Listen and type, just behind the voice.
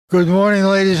Good morning,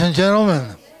 ladies and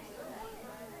gentlemen.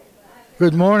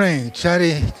 Good morning,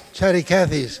 chatty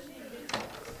Cathy's.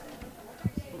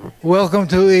 Welcome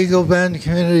to Eagle Bend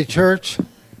Community Church.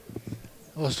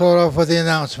 We'll start off with the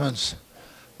announcements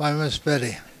by Miss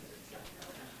Betty.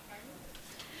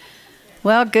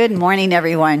 Well, good morning,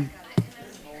 everyone.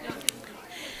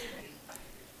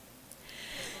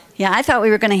 Yeah, I thought we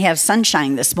were going to have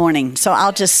sunshine this morning, so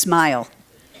I'll just smile.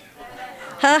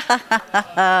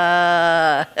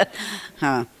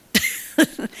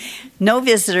 No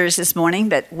visitors this morning,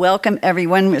 but welcome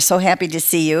everyone. We're so happy to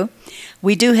see you.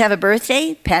 We do have a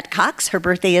birthday, Pat Cox. Her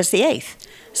birthday is the 8th.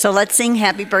 So let's sing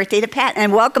happy birthday to Pat.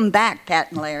 And welcome back, Pat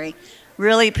and Larry.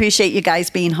 Really appreciate you guys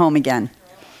being home again.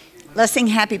 Let's sing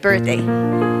happy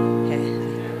birthday.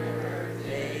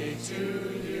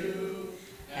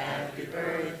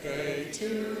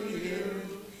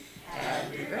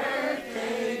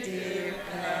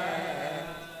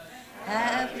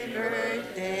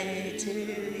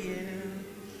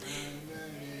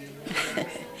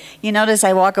 You notice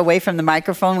I walk away from the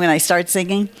microphone when I start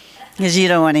singing? Because you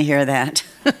don't want to hear that.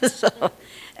 So,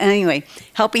 anyway,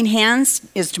 Helping Hands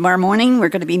is tomorrow morning. We're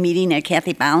going to be meeting at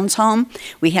Kathy Bound's home.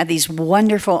 We have these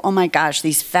wonderful, oh my gosh,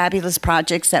 these fabulous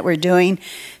projects that we're doing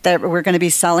that we're going to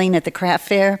be selling at the craft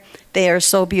fair. They are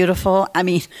so beautiful. I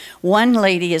mean, one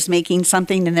lady is making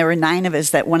something, and there were 9 of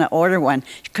us that want to order one.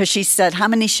 Because she said, how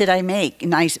many should I make?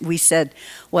 And we said,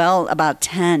 well, about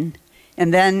 10.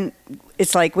 And then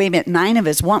it's like, wait a minute, 9 of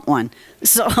us want one.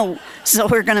 So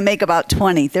we're going to make about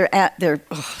 20. They're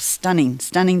stunning.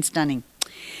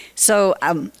 So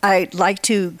I'd like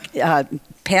to,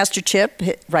 Pastor Chip,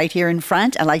 right here in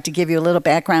front, I'd like to give you a little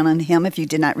background on him if you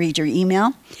did not read your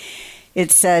email.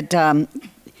 It said,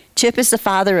 Chip is the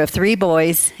father of 3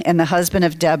 boys and the husband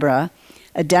of Deborah,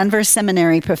 a Denver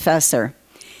seminary professor.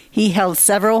 He held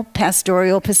several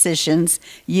pastoral positions,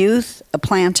 youth, a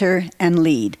planter, and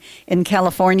lead in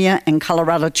California and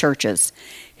Colorado churches.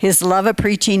 His love of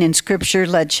preaching and scripture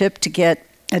led Chip to get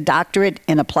a doctorate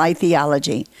in applied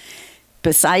theology.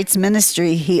 Besides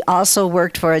ministry, he also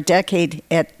worked for a decade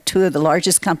at 2 of the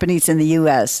largest companies in the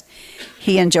U.S.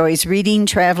 He enjoys reading,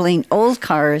 traveling, old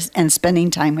cars, and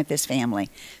spending time with his family.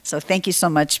 So thank you so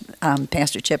much,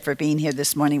 Pastor Chip, for being here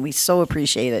this morning. We so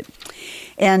appreciate it.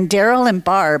 And Daryl and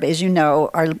Barb, as you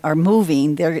know, are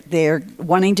moving. They're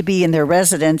wanting to be in their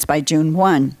residence by June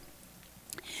 1.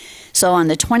 So on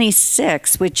the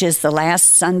 26th, which is the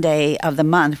last Sunday of the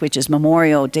month, which is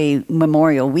Memorial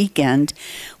Weekend,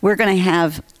 we're going to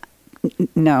have,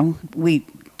 we're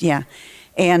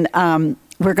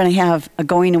going to have a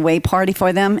going away party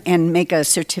for them and make a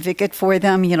certificate for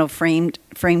them, framed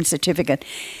certificate.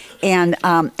 And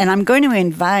I'm going to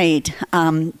invite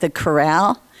the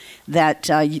chorale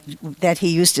that he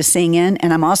used to sing in,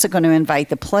 and I'm also going to invite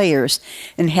the players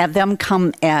and have them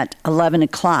come at 11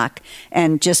 o'clock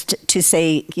and just to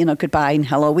say, goodbye and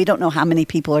hello. We don't know how many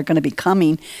people are going to be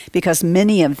coming because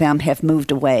many of them have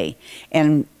moved away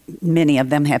and many of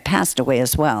them have passed away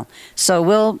as well. So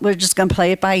we're just going to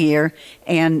play it by ear,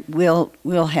 and we'll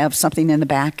have something in the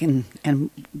back and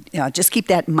just keep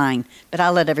that in mind. But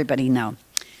I'll let everybody know.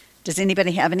 Does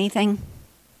anybody have anything?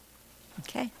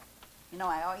 Okay.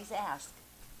 I always ask.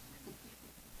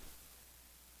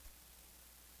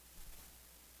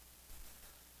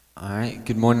 All right.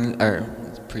 Good morning,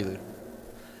 prelude.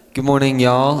 Good morning,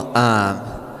 y'all.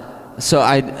 So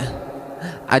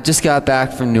I just got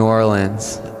back from New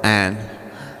Orleans, and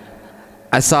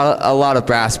I saw a lot of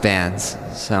brass bands.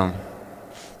 So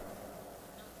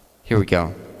here we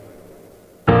go.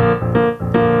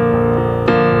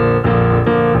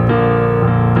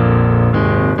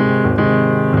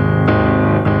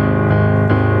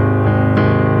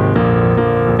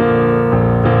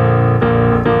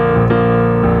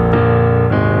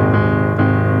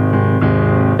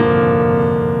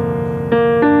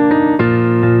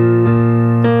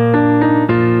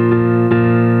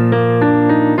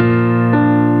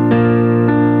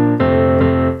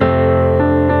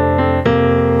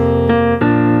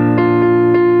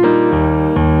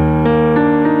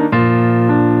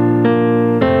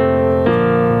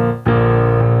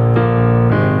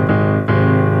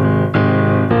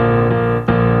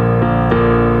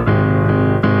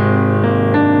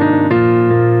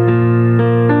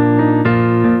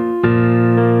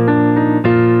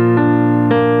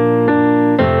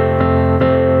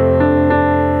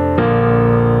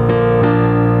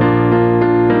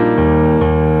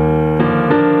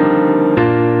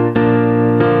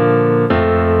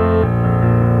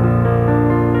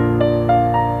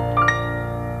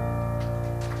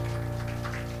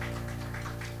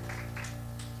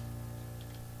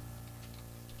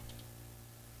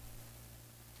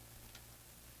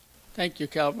 Thank you,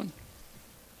 Calvin.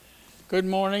 Good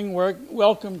morning.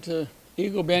 Welcome to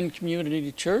Eagle Bend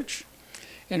Community Church,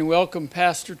 and welcome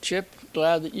Pastor Chip.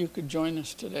 Glad that you could join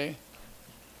us today.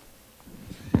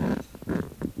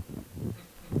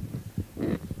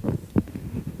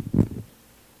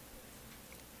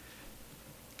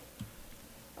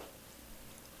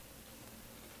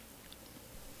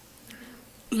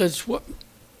 Let's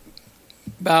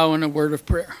bow in a word of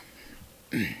prayer.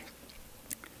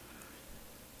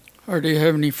 Our dear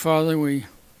Heavenly Father, we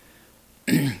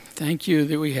thank you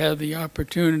that we have the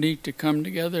opportunity to come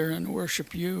together and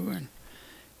worship you and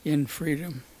in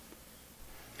freedom.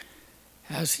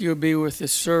 Ask you to be with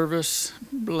this service,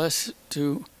 bless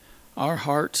to our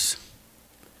hearts,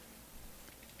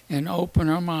 and open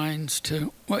our minds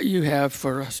to what you have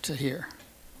for us to hear.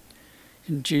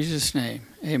 In Jesus' name,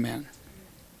 amen.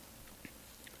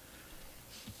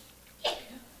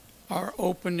 Our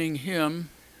opening hymn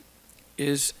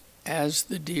is As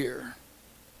the Deer.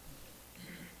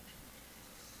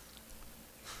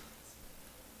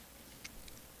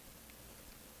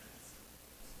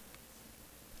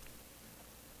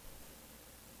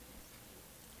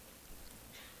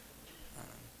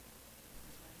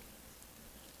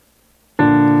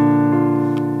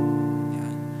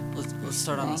 Let's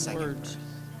start on the second Words.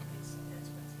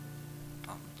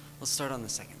 verse. Let's start on the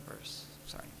second verse.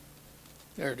 Sorry.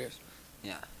 There it is.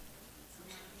 Yeah.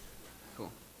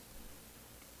 Cool.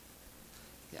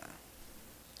 Yeah.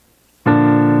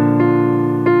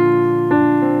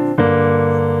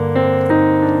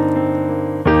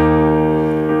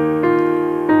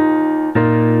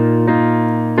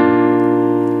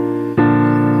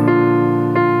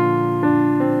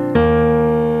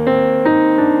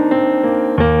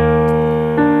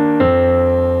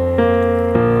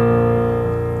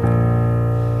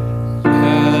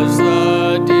 As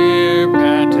the deer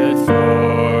panteth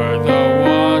for the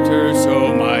water,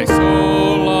 so my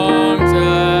soul longs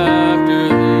after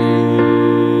thee.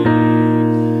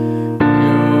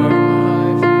 You're my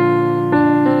food,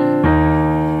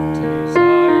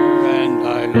 desire, and I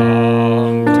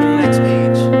long to Next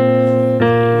page.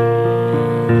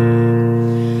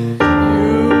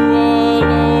 You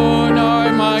alone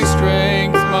are my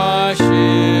strength, my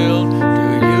shield. To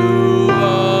you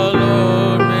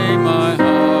alone may my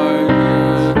heart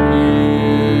yield.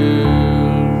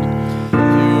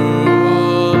 You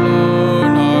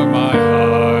alone are my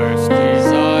heart's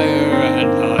desire,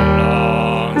 and I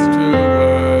long to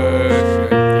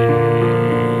worship thee.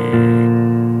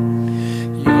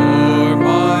 You're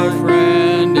my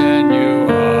friend and you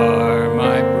are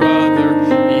my brother,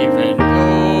 even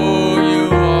though you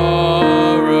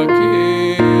are a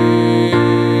king.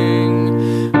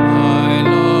 I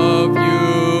love you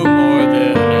more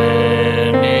than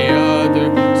any other,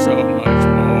 so much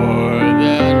more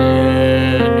than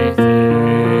anything.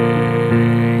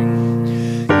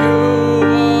 You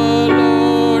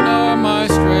alone are my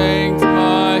strength,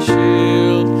 my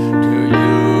shield. To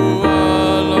you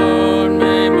alone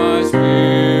may my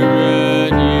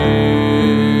spirit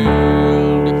yield.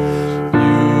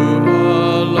 You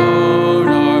alone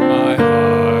are my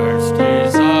heart's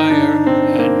desire,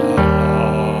 and I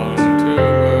long to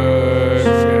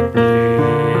worship thee.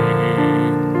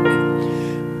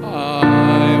 I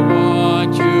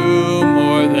want you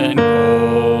more than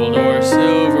gold or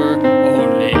silver,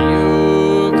 only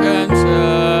you can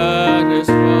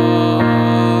satisfy.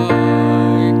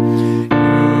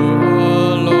 You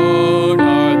alone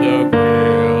are the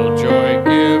real joy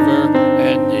giver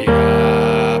and the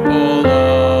apple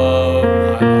of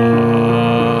my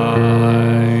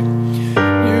eye.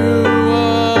 You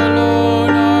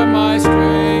alone are my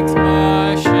strength,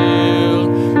 my shield.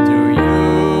 To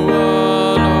you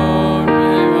alone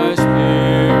may my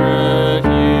spirit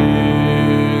yield.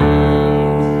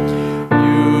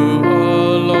 You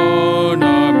alone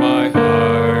are my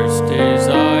heart's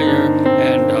desire,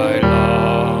 and I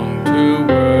long to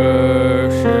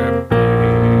worship thee.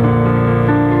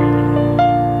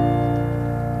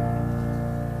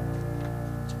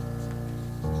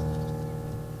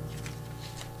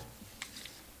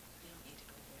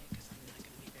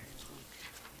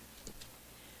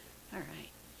 All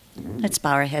right. Let's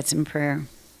bow our heads in prayer.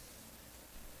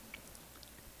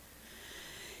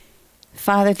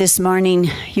 Father, this morning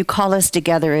you call us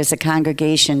together as a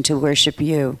congregation to worship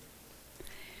you.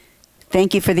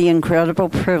 Thank you for the incredible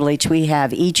privilege we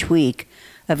have each week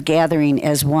of gathering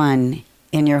as one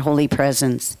in your holy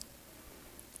presence.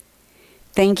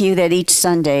 Thank you that each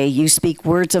Sunday you speak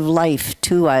words of life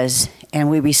to us and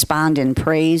we respond in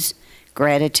praise,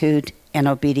 gratitude, and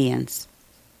obedience.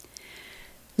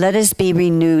 Let us be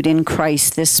renewed in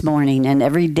Christ this morning and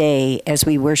every day as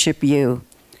we worship you,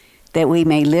 that we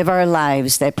may live our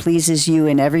lives that pleases you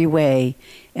in every way,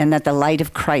 and that the light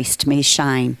of Christ may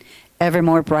shine ever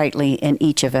more brightly in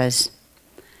each of us.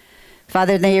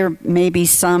 Father, there may be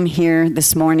some here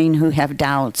this morning who have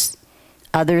doubts,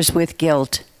 others with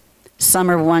guilt. Some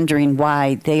are wondering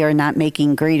why they are not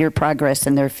making greater progress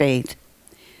in their faith.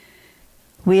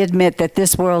 We admit that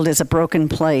this world is a broken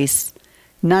place.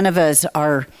 None of us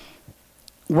are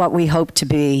what we hope to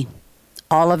be.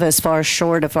 All of us fall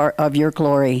short of your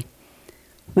glory.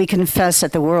 We confess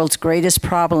that the world's greatest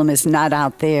problem is not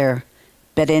out there,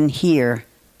 but in here,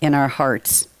 in our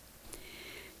hearts.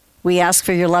 We ask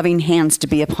for your loving hands to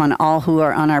be upon all who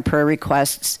are on our prayer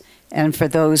requests, and for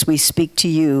those we speak to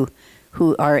you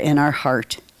who are in our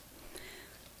heart.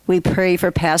 We pray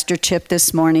for Pastor Chip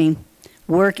this morning.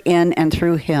 Work in and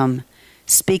through him,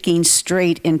 speaking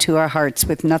straight into our hearts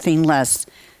with nothing less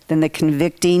than the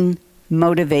convicting,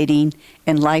 motivating,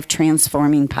 and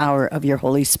life-transforming power of your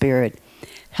Holy Spirit.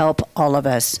 Help all of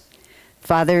us,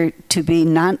 Father, to be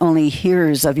not only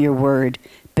hearers of your word,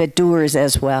 but doers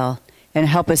as well, and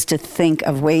help us to think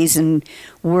of ways and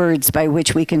words by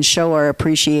which we can show our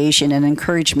appreciation and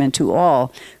encouragement to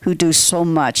all who do so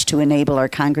much to enable our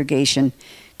congregation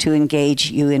to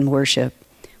engage you in worship.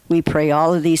 We pray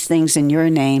all of these things in your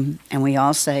name, and we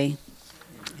all say,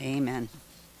 amen.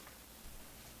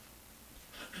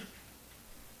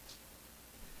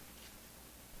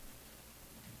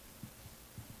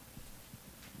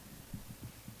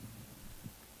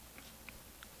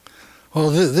 Well,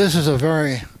 this is a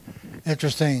very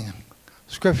interesting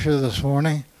scripture this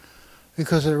morning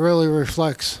because it really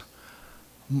reflects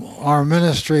our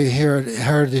ministry here at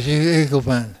Heritage Eagle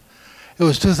Bend. It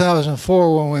was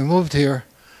 2004 when we moved here.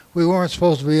 We weren't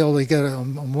supposed to be able to get a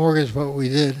mortgage, but we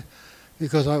did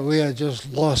because we had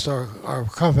just lost our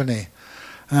company,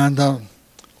 and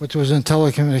which was in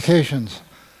telecommunications.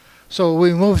 So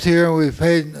we moved here and we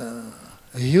paid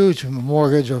a huge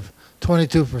mortgage of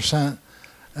 22%.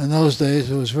 In those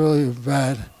days, it was really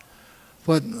bad.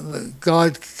 But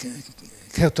God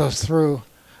kept us through.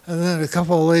 And then a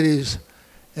couple of ladies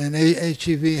in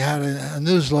HEB had a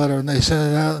newsletter, and they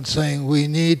sent it out and saying, we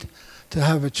need to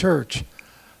have a church.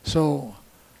 So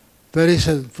Betty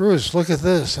said, Bruce, look at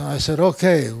this. And I said,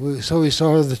 okay. So we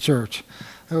started the church.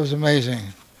 It was amazing.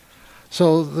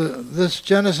 So this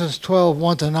Genesis 12,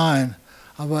 1-9,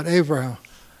 about Abraham,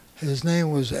 his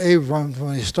name was Abram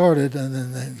when he started, and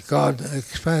then God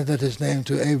expanded his name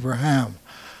to Abraham.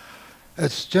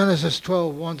 It's Genesis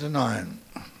 12, 1-9.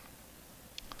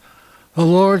 The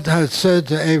Lord had said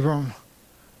to Abram,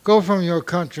 go from your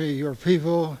country, your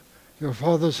people, your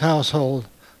father's household,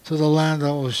 to the land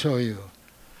I will show you.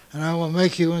 And I will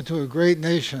make you into a great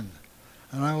nation,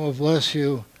 and I will bless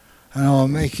you, and I will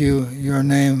make your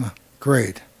name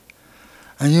great.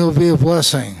 And you will be a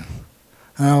blessing,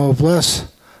 and I will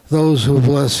bless those who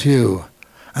bless you.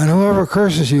 And whoever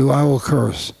curses you, I will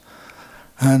curse.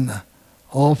 And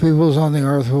all peoples on the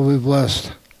earth will be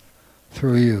blessed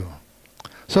through you.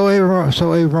 So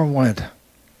Abram went,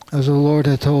 as the Lord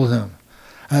had told him,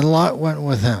 and Lot went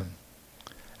with him.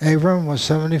 Abram was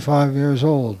 75 years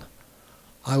old.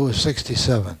 I was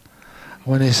 67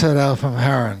 when he set out from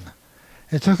Harran.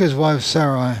 He took his wife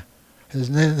Sarai, his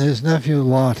nephew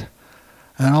Lot,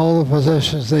 and all the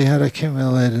possessions they had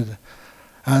accumulated,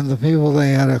 and the people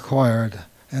they had acquired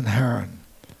in Harran.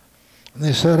 And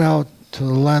they set out to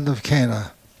the land of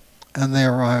Canaan, and they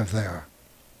arrived there.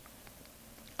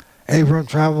 Abram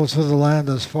traveled to the land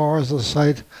as far as the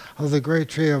site of the great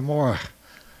tree of Moreh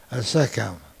at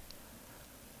Shechem.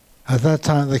 At that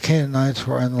time the Canaanites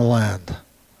were in the land.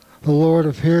 The Lord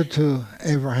appeared to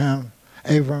Abram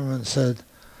and said,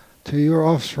 to your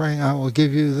offspring I will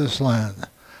give you this land.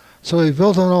 So he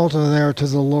built an altar there to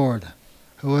the Lord,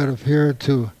 who had appeared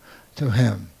to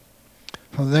him.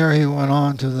 From there he went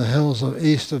on to the hills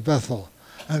east of Bethel,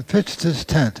 and pitched his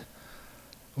tent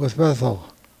with Bethel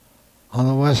on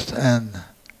the west end,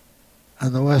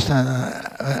 and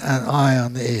Ai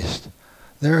on the east.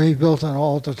 There he built an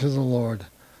altar to the Lord,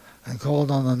 and called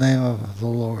on the name of the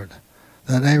Lord.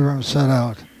 Then Abram set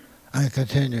out and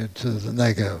continued to the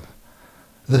Negev.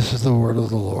 This is the word of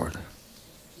the Lord.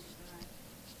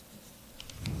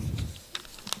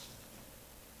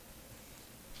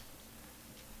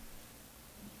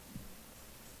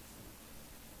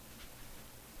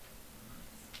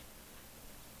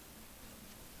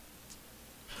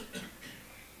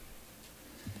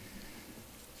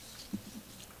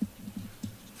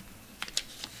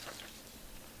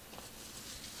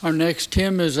 Our next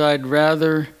hymn is I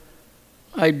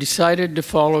decided to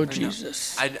follow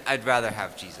Jesus. I'd rather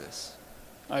have Jesus.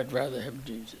 I'd rather have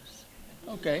Jesus.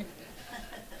 Okay.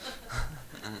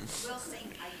 We'll sing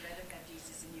I'd Rather Have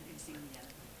Jesus, and you can sing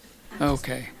the other.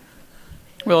 Okay.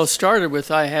 Well, it started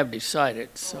with I have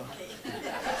decided, so. And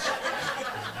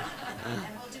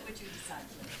we'll do what you decide.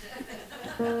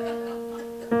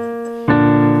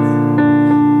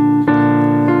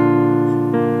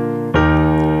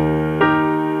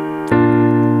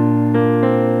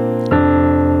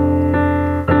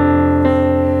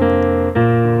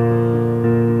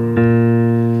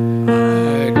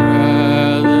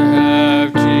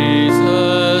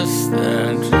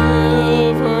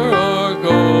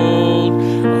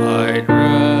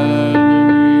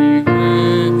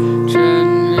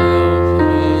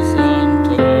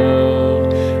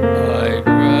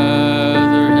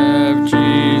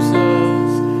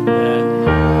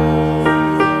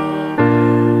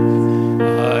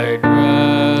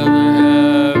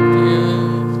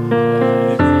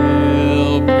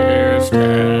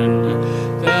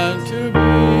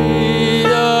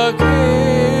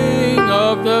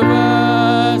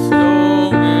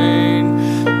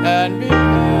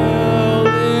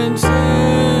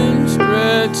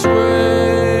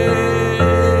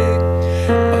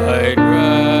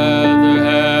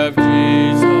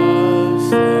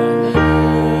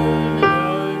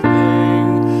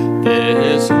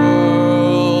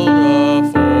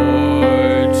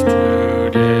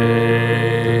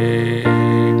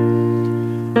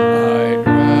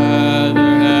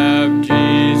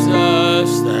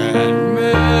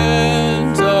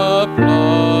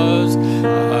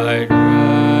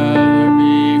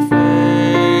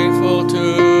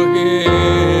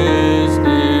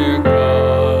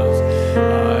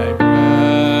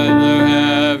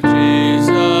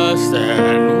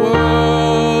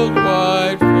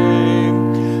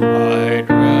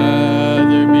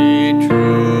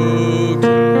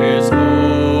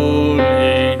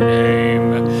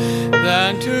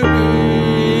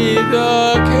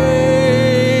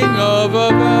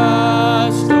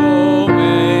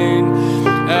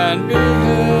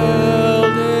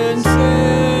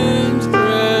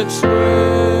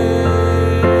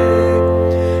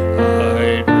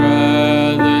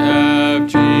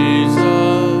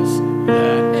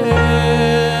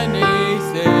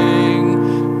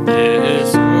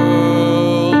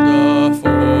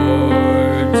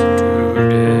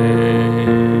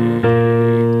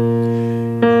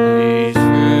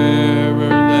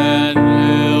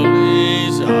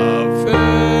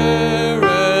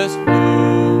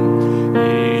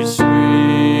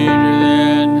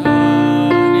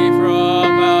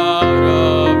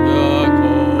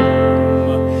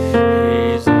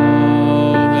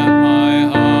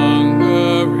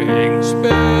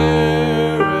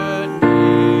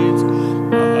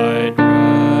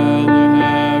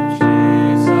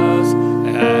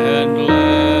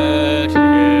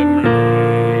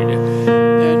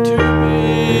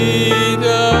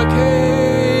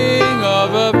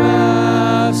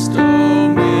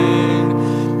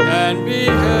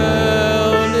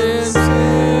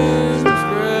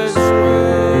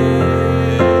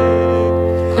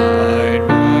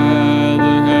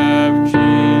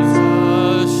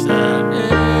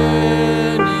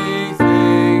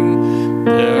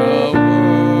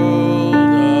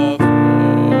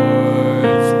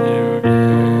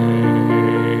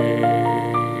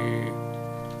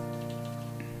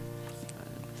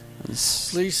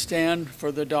 Please stand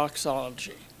for the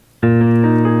doxology.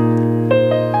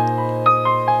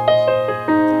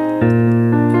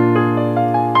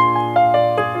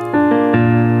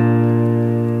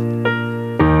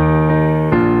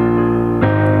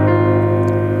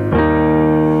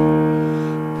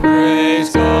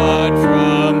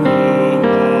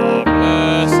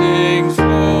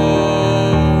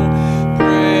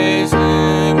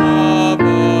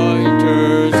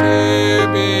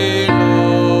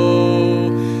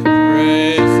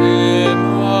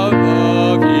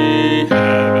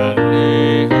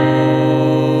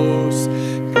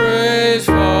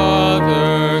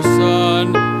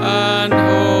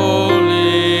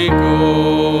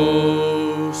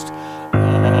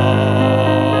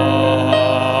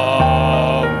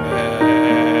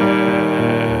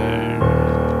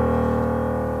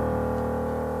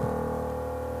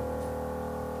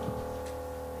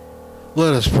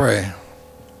 Let us pray.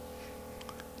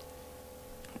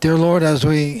 Dear Lord, as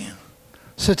we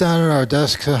sit down at our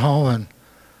desks at home and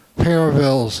pay our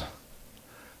bills,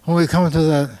 when we come to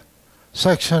that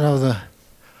section of the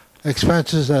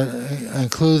expenses that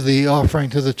include the offering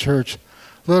to the church,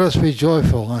 let us be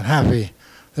joyful and happy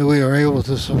that we are able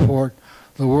to support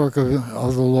the work of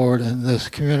the Lord in this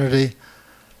community,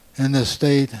 in this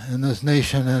state, in this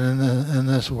nation, and in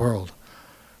this world.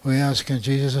 We ask in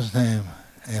Jesus' name,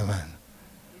 amen.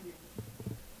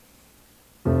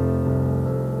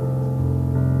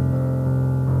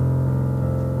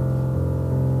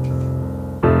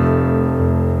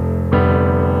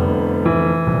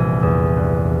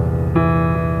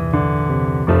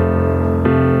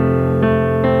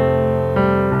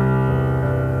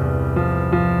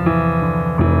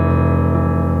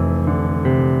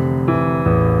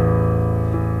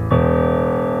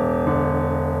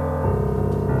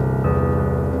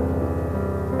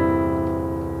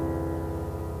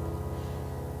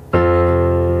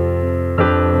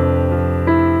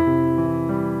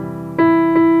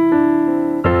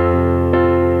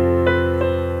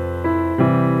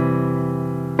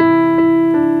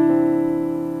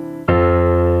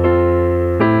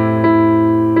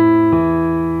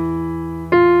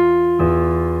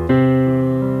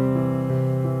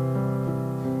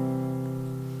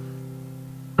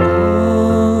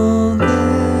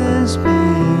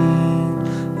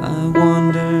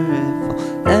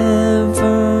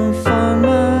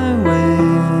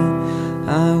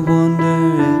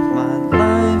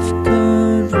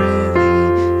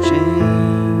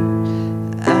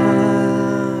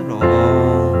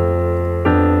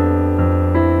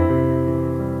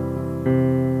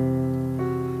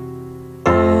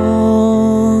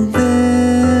 All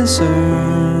this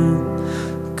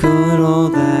earth, could all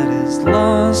that is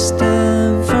lost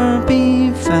ever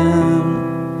be found?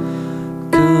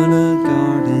 Could a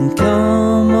garden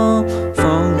come up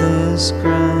from this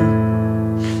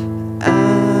ground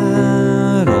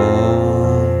at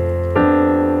all?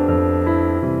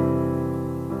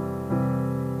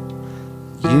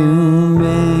 You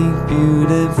make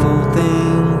beautiful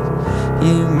things,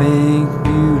 you make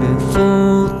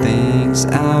beautiful things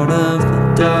out of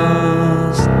the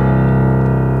dust.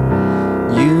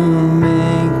 You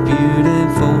make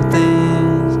beautiful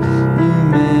things, you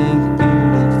make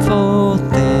beautiful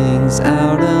things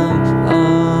out of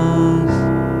us.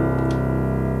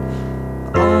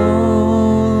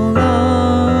 All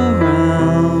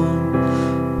around,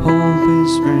 hope is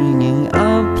springing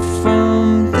up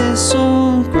from this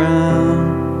old ground.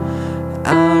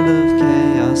 Out of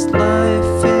chaos,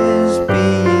 life is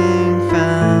being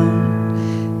found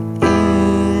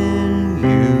in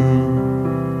you.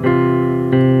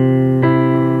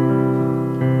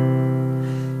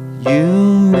 You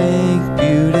make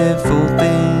beautiful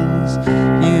things,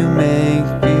 you make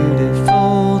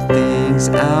beautiful things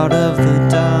out of the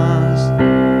dust.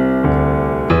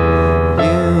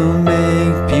 You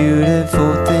make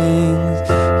beautiful things,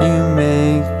 you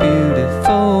make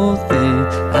beautiful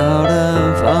things out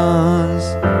of us.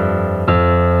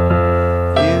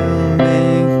 You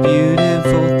make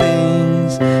beautiful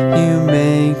things, you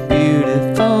make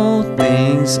beautiful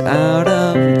things out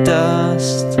of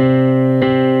dust. You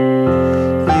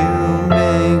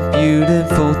make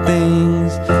beautiful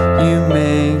things, you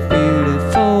make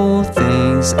beautiful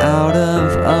things out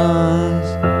of us.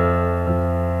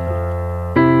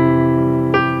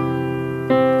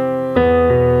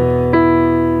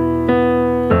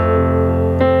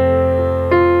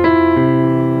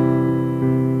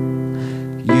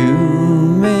 You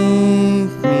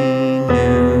make me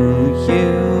new, you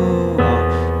are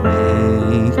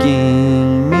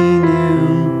making me new.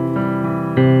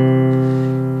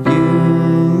 You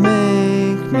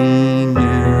make me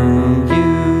new,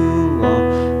 you are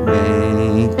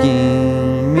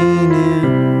making me new.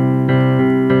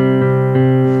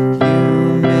 You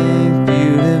make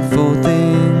beautiful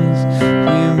things,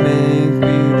 you make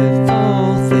beautiful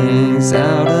things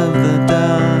out of the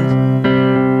dust.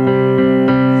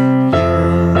 You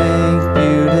make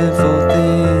beautiful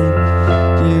things,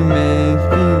 you make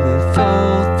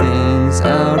beautiful things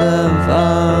out of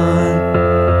us.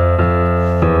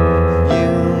 You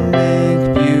make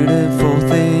beautiful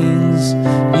things,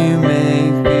 you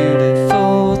make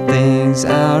beautiful things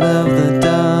out of the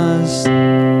dust.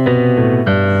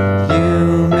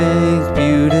 You make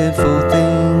beautiful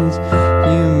things,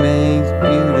 you make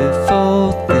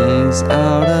beautiful things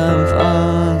out of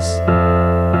us.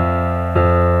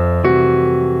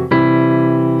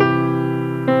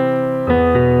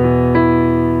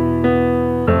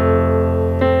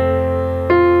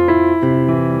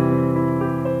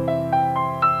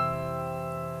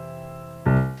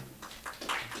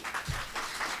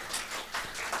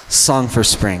 Song for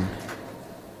Spring.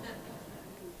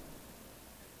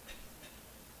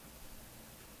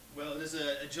 Well, it is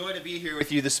a joy to be here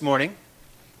with you this morning.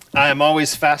 I am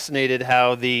always fascinated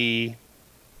how the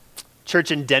church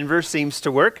in Denver seems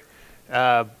to work.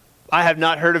 I have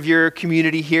not heard of your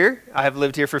community here. I have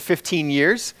lived here for 15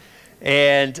 years.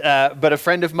 But a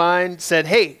friend of mine said,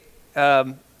 hey,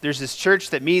 there's this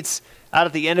church that meets out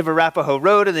at the end of Arapahoe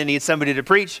Road and they need somebody to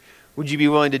preach. Would you be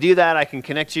willing to do that? I can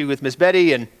connect you with Miss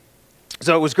Betty. And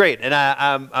so it was great, and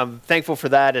I'm thankful for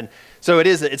that. And so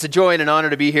it's a joy and an honor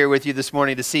to be here with you this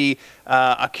morning to see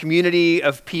a community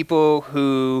of people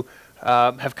who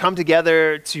have come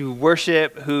together to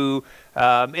worship, who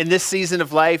in this season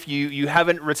of life, you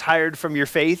haven't retired from your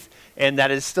faith, and that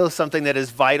is still something that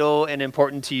is vital and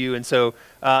important to you. And so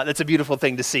that's a beautiful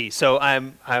thing to see. So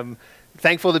I'm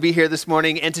thankful to be here this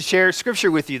morning and to share scripture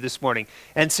with you this morning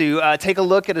and to take a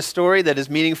look at a story that is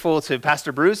meaningful to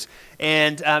Pastor Bruce.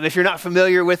 And if you're not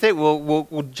familiar with it,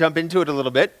 we'll jump into it a little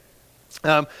bit.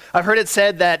 I've heard it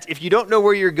said that if you don't know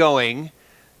where you're going,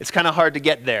 it's kind of hard to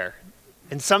get there.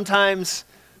 And sometimes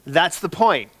that's the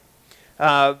point.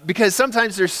 Because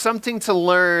sometimes there's something to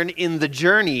learn in the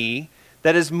journey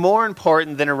that is more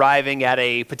important than arriving at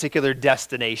a particular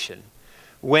destination.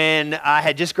 When I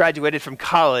had just graduated from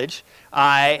college,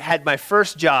 I had my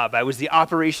first job. I was the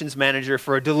operations manager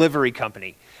for a delivery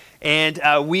company. And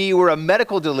we were a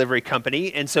medical delivery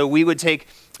company, and so we would take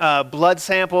blood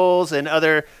samples and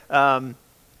other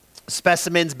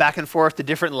specimens back and forth to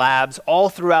different labs all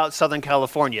throughout Southern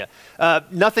California.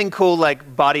 Nothing cool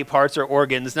like body parts or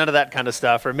organs, none of that kind of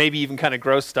stuff, or maybe even kind of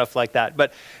gross stuff like that.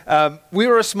 But we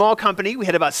were a small company. We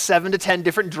had about 7 to 10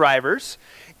 different drivers,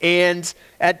 and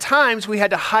at times we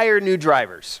had to hire new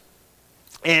drivers.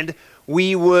 And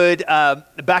we would,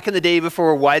 back in the day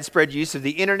before widespread use of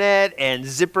the internet and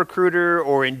ZipRecruiter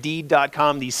or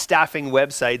Indeed.com, these staffing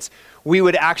websites, we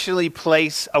would actually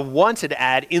place a wanted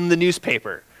ad in the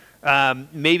newspaper.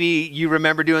 Maybe you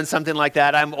remember doing something like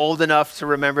that. I'm old enough to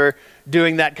remember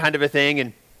doing that kind of a thing.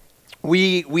 And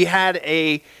we had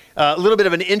a little bit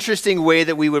of an interesting way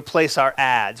that we would place our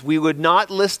ads. We would not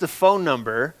list a phone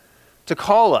number to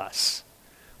call us.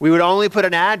 We would only put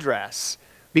an address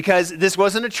because this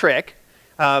wasn't a trick.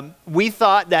 We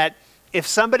thought that if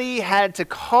somebody had to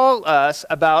call us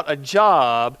about a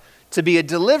job to be a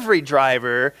delivery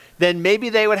driver, then maybe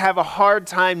they would have a hard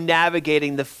time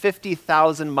navigating the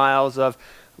 50,000 miles of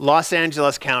Los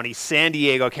Angeles County, San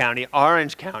Diego County,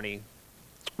 Orange County.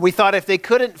 We thought if they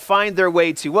couldn't find their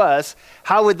way to us,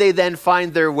 how would they then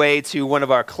find their way to one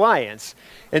of our clients?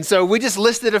 And so we just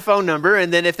listed a phone number,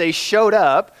 and then if they showed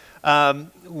up,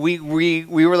 we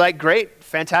were like, great,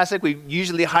 fantastic. We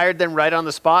usually hired them right on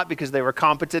the spot because they were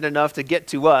competent enough to get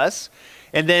to us.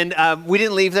 And then we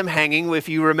didn't leave them hanging. If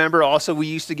you remember, also, we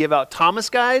used to give out Thomas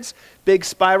guides, big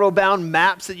spiral-bound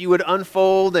maps that you would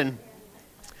unfold, and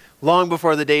long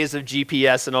before the days of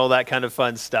GPS and all that kind of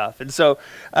fun stuff. And so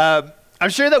I'm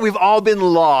sure that we've all been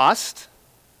lost,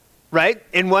 right,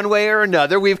 in one way or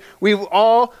another. We've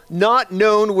all not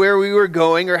known where we were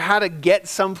going or how to get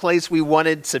someplace we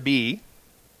wanted to be.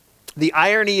 The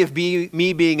irony of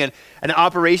me being an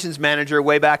operations manager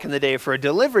way back in the day for a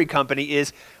delivery company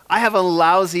is I have a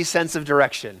lousy sense of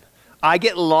direction. I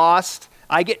get lost.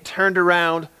 I get turned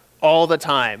around all the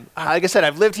time. Like I said,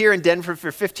 I've lived here in Denver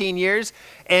for 15 years,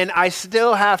 and I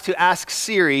still have to ask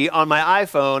Siri on my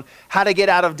iPhone how to get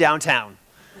out of downtown.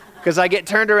 Because I get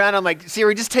turned around, I'm like,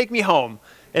 Siri, just take me home.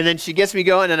 And then she gets me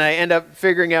going, and I end up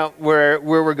figuring out where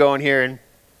we're going here and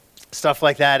stuff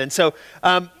like that. And so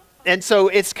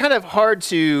it's kind of hard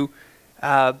to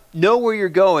know where you're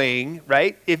going,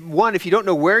 right? If you don't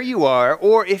know where you are,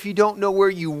 or if you don't know where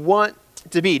you want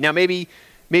to be. Now, maybe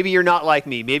you're not like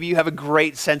me. Maybe you have a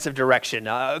great sense of direction,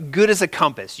 good as a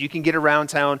compass. You can get around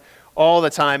town all the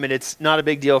time, and it's not a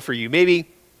big deal for you. Maybe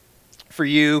for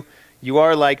you, you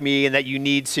are like me, and that you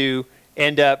need to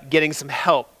end up getting some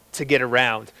help to get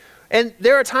around. And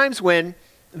there are times when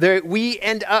we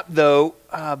end up, though,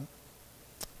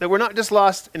 that we're not just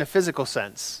lost in a physical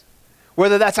sense.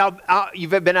 Whether that's out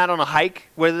you've been out on a hike,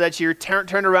 whether that's you're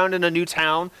turned around in a new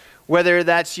town, whether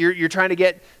that's you're trying to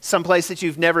get someplace that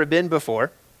you've never been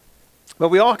before. But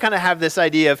we all kind of have this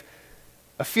idea of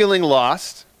feeling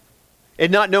lost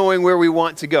and not knowing where we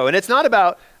want to go. And it's not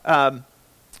about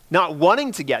not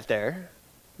wanting to get there.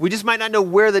 We just might not know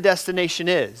where the destination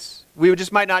is. We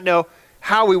just might not know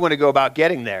how we want to go about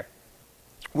getting there.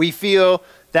 We feel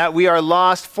that we are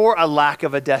lost for a lack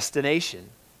of a destination.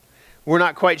 We're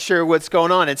not quite sure what's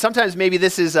going on. And sometimes maybe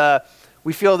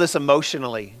we feel this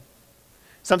emotionally.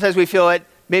 Sometimes we feel it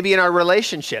maybe in our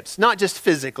relationships, not just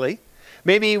physically.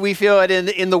 Maybe we feel it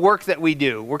in the work that we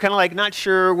do. We're kind of like not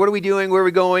sure, what are we doing, where are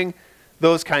we going,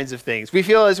 those kinds of things. We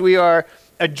feel as we are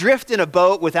adrift in a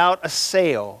boat without a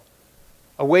sail,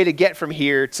 a way to get from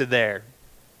here to there.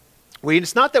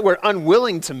 It's not that we're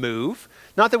unwilling to move,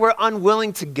 not that we're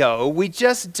unwilling to go. We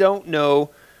just don't know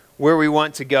where we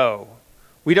want to go.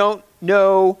 We don't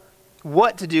know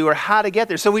what to do or how to get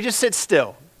there. So we just sit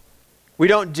still. We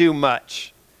don't do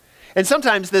much. And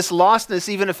sometimes this lostness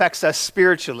even affects us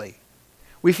spiritually.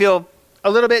 We feel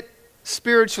a little bit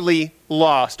spiritually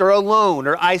lost or alone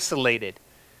or isolated.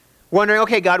 Wondering,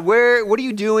 okay, God, what are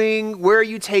you doing? Where are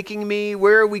you taking me?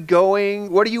 Where are we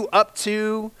going? What are you up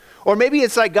to? Or maybe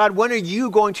it's like, God, when are you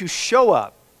going to show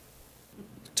up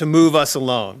to move us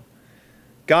along?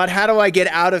 God, how do I get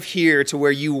out of here to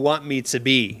where you want me to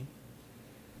be?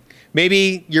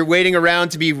 Maybe you're waiting around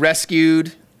to be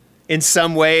rescued in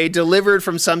some way, delivered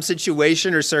from some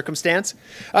situation or circumstance.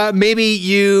 Maybe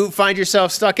you find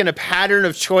yourself stuck in a pattern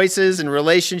of choices and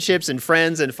relationships and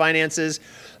friends and finances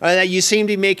that you seem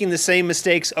to be making the same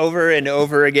mistakes over and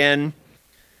over again.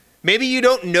 Maybe you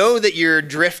don't know that you're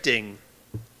drifting,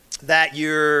 that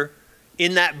you're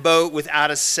in that boat without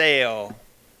a sail.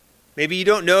 Maybe you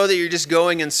don't know that you're just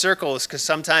going in circles because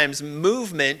sometimes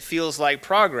movement feels like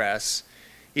progress,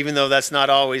 even though that's not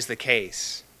always the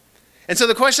case. And so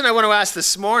the question I want to ask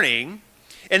this morning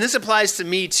And this applies to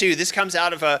me too. This comes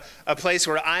out of a place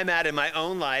where I'm at in my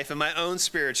own life, in my own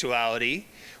spirituality,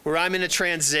 where I'm in a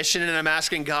transition and I'm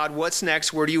asking God, what's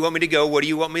next? Where do you want me to go? What do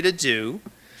you want me to do?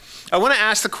 I want to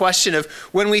ask the question of,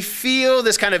 when we feel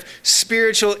this kind of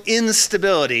spiritual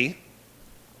instability,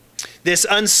 this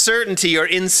uncertainty or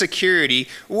insecurity,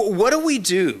 what do we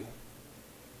do?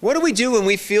 What do we do when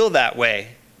we feel that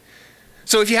way?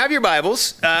 So if you have your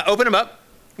Bibles, open them up.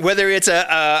 Whether it's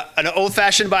an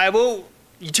old-fashioned Bible,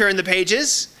 you turn the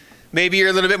pages. Maybe you're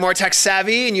a little bit more tech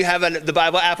savvy and you have the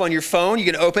Bible app on your phone. You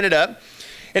can open it up.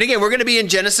 And again, we're going to be in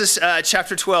Genesis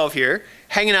chapter 12 here,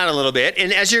 hanging out a little bit.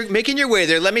 And as you're making your way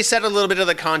there, let me set a little bit of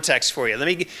the context for you. Let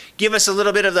me give us a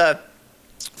little bit of the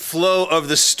flow of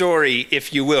the story,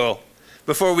 if you will,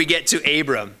 before we get to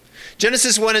Abram.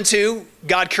 Genesis 1 and 2,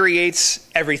 God creates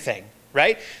everything,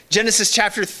 right? Genesis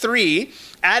chapter 3,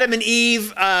 Adam and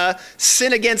Eve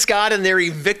sin against God and they're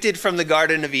evicted from the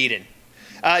Garden of Eden.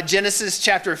 Genesis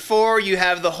chapter 4, you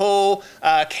have the whole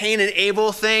Cain and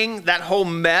Abel thing, that whole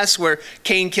mess where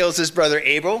Cain kills his brother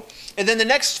Abel. And then the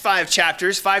next 5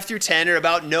 chapters, 5 through 10, are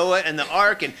about Noah and the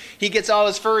ark. And he gets all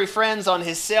his furry friends on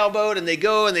his sailboat and they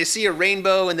go and they see a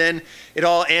rainbow. And then it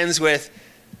all ends with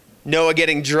Noah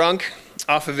getting drunk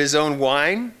off of his own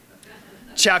wine.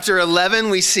 Chapter 11,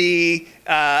 we see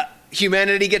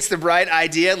humanity gets the bright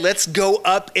idea, let's go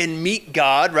up and meet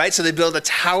God, right? So they build a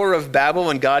Tower of Babel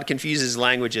and God confuses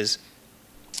languages.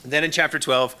 Then in chapter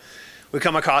 12, we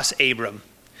come across Abram.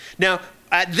 Now,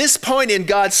 at this point in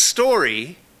God's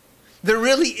story, there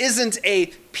really isn't a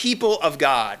people of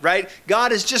God, right?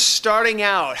 God is just starting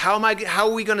out. How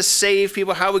are we going to save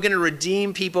people? How are we going to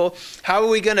redeem people? How are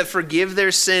we going to forgive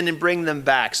their sin and bring them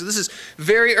back? So this is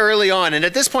very early on. And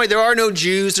at this point, there are no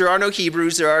Jews, there are no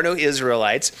Hebrews, there are no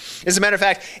Israelites. As a matter of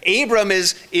fact, Abram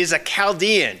is a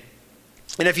Chaldean.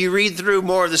 And if you read through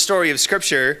more of the story of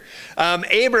Scripture,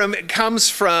 Abram comes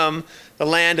from the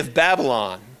land of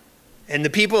Babylon. And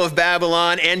the people of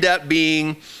Babylon end up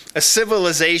being a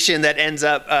civilization that ends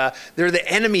up, they're the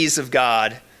enemies of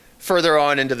God further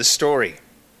on into the story.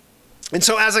 And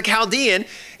so as a Chaldean,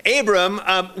 Abram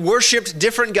worshipped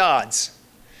different gods.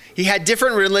 He had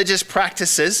different religious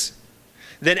practices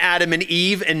than Adam and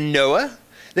Eve and Noah.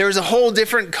 There was a whole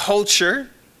different culture.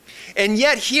 And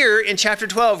yet here in chapter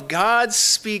 12, God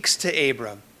speaks to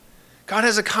Abram. God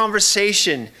has a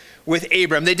conversation with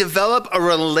Abram. They develop a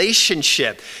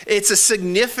relationship. It's a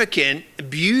significant,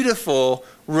 beautiful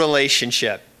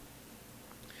relationship.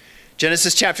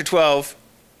 Genesis chapter 12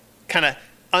 kind of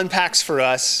unpacks for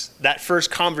us that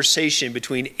first conversation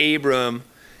between Abram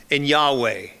and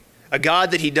Yahweh, a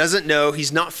God that he doesn't know,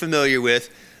 he's not familiar with,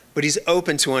 but he's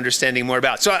open to understanding more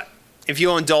about. So if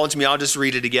you'll indulge me, I'll just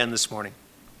read it again this morning.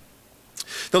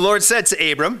 The Lord said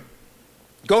to Abram,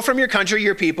 "Go from your country,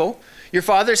 your people, your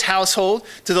father's household,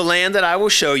 to the land that I will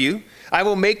show you. I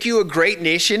will make you a great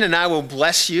nation, and I will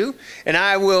bless you, and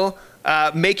I will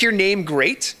make your name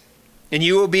great, and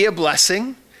you will be a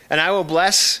blessing, and I will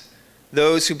bless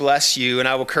those who bless you, and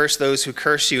I will curse those who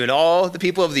curse you, and all the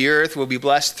people of the earth will be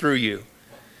blessed through you."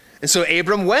 And so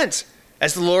Abram went,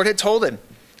 as the Lord had told him,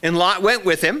 and Lot went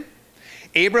with him.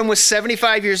 Abram was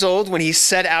 75 years old when he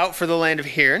set out for the land of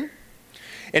Harran,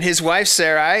 and his wife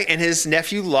Sarai, and his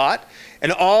nephew Lot,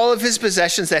 and all of his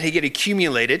possessions that he had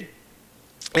accumulated,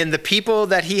 and the people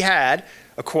that he had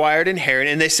acquired in Harran,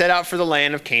 and they set out for the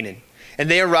land of Canaan. And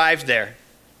they arrived there.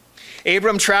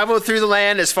 Abram traveled through the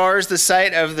land as far as the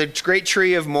site of the great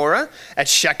tree of Moreh at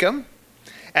Shechem.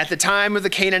 At the time of the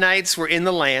Canaanites were in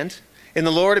the land, and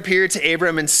the Lord appeared to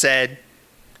Abram and said,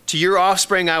 "To your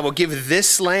offspring I will give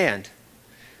this land."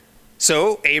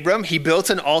 So Abram, he built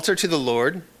an altar to the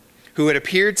Lord, who had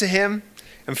appeared to him,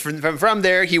 and from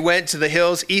there he went to the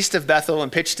hills east of Bethel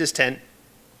and pitched his tent,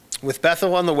 with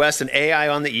Bethel on the west and Ai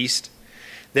on the east.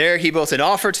 There he built an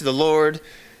altar to the Lord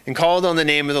and called on the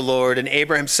name of the Lord, and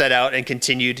Abraham set out and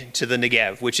continued to the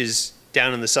Negev, which is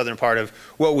down in the southern part of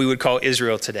what we would call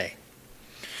Israel today.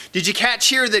 Did you catch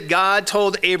here that God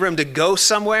told Abram to go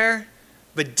somewhere,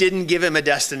 but didn't give him a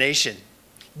destination?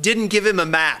 Didn't give him a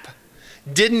map?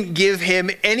 Didn't give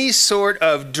him any sort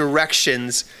of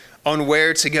directions on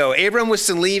where to go? Abram was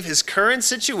to leave his current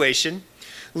situation,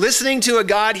 listening to a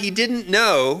God he didn't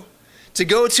know, to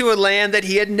go to a land that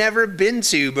he had never been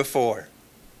to before.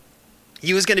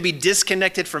 He was going to be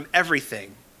disconnected from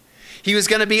everything. He was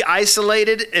going to be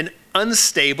isolated and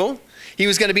unstable. He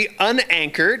was going to be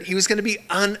unanchored. He was going to be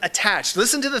unattached.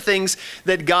 Listen to the things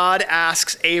that God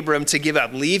asks Abram to give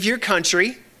up. Leave your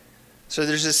country. So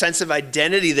there's a sense of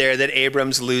identity there that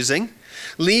Abram's losing.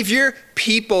 Leave your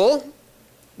people,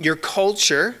 your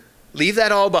culture. Leave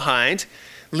that all behind.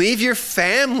 Leave your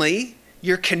family,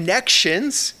 your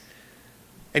connections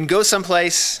and go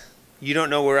someplace you don't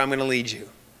know where I'm going to lead you.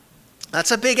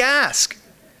 That's a big ask.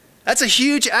 That's a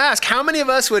huge ask. How many of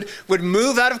us would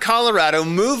move out of Colorado,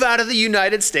 move out of the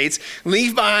United States,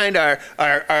 leave behind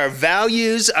our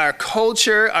values, our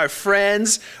culture, our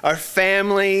friends, our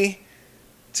family,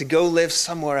 to go live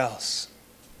somewhere else?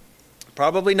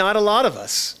 Probably not a lot of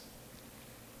us.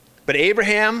 But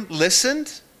Abraham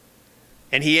listened,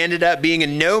 and he ended up being a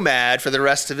nomad for the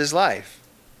rest of his life.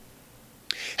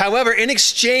 However, in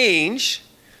exchange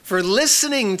for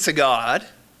listening to God,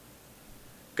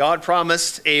 God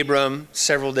promised Abram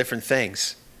several different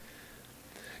things.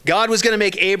 God was going to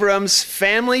make Abram's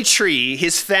family tree,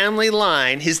 his family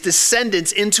line, his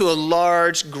descendants into a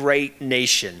large, great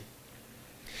nation.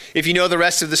 If you know the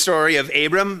rest of the story of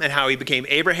Abram and how he became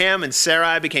Abraham and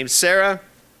Sarai became Sarah,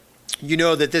 you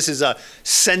know that this is a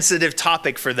sensitive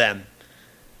topic for them.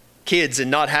 Kids and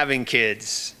not having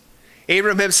kids.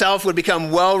 Abram himself would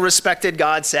become well-respected,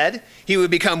 God said. He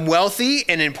would become wealthy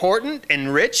and important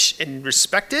and rich and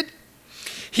respected.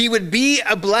 He would be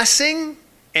a blessing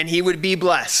and he would be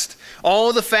blessed.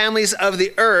 All the families of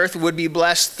the earth would be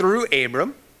blessed through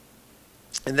Abram,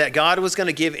 and that God was going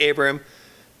to give Abram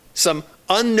some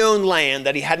unknown land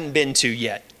that he hadn't been to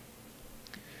yet.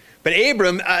 But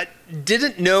Abram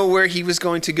didn't know where he was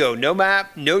going to go. No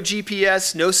map, no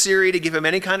GPS, no Siri to give him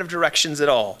any kind of directions at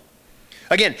all.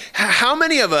 Again, how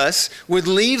many of us would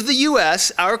leave the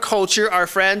U.S., our culture, our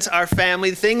friends, our family,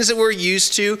 the things that we're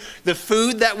used to, the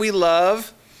food that we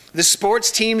love, the sports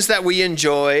teams that we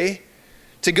enjoy,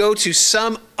 to go to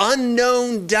some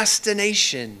unknown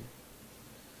destination?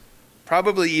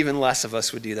 Probably even less of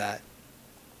us would do that.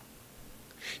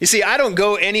 You see, I don't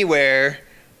go anywhere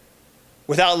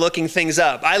without looking things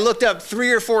up. I looked up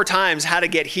 3 or 4 times how to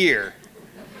get here.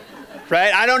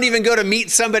 Right? I don't even go to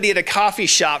meet somebody at a coffee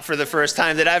shop for the first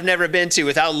time that I've never been to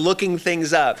without looking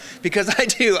things up. Because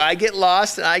I get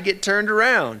lost and I get turned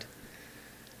around.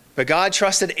 But God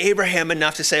trusted Abraham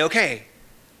enough to say, okay,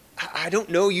 I don't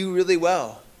know you really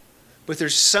well, but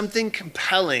there's something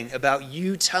compelling about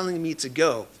you telling me to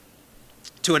go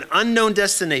to an unknown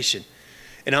destination,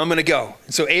 and I'm going to go.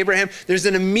 And so Abraham, there's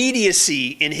an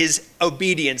immediacy in his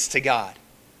obedience to God.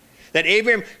 That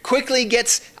Abraham quickly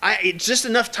gets just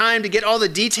enough time to get all the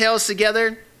details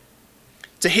together,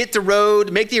 to hit the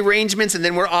road, make the arrangements, and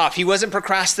then we're off. He wasn't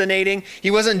procrastinating. He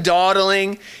wasn't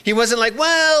dawdling. He wasn't like,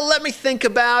 well, let me think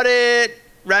about it,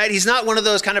 right? He's not one of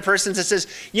those kind of persons that says,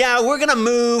 yeah, we're going to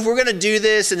move, we're going to do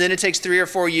this, and then it takes 3 or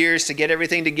 4 years to get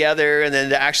everything together and then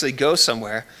to actually go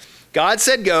somewhere. God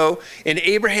said go, and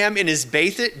Abraham, in his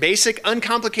basic,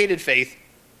 uncomplicated faith,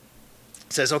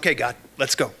 says, okay, God,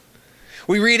 let's go.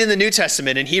 We read in the New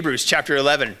Testament in Hebrews chapter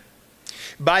 11,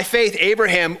 by faith,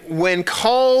 Abraham, when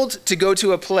called to go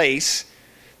to a place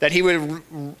that he would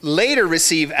later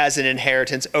receive as an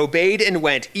inheritance, obeyed and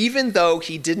went, even though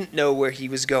he didn't know where he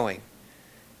was going.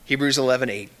 Hebrews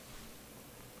 11:8.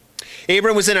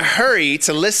 Abram was in a hurry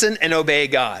to listen and obey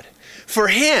God. For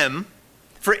him,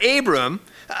 for Abram,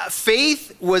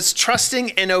 faith was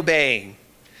trusting and obeying.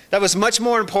 That was much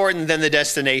more important than the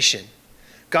destination.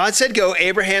 God said go.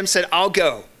 Abraham said, I'll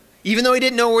go. Even though he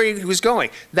didn't know where he was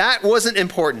going. That wasn't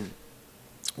important.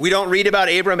 We don't read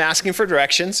about Abram asking for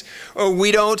directions, or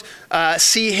we don't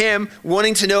see him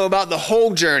wanting to know about the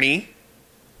whole journey.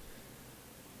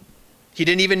 He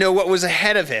didn't even know what was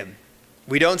ahead of him.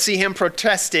 We don't see him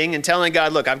protesting and telling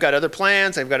God, look, I've got other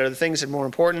plans. I've got other things that are more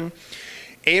important.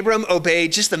 Abram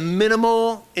obeyed just the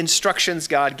minimal instructions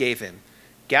God gave him.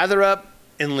 Gather up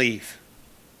and leave.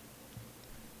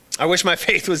 I wish my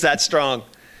faith was that strong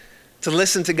to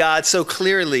listen to God so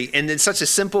clearly and in such a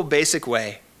simple, basic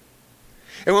way.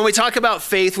 And when we talk about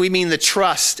faith, we mean the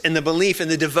trust and the belief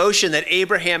and the devotion that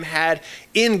Abraham had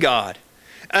in God.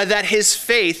 That his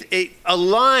faith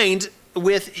aligned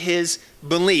with his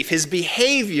belief. His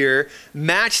behavior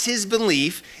matched his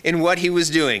belief in what he was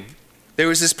doing. There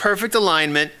was this perfect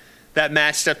alignment that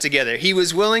matched up together. He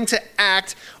was willing to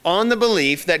act on the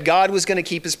belief that God was going to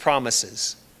keep his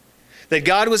promises. That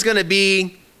God was going to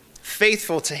be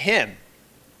faithful to him.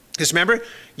 Because remember,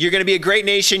 you're going to be a great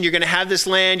nation. You're going to have this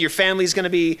land. Your family's going to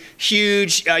be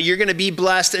huge. You're going to be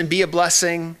blessed and be a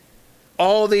blessing.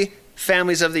 All the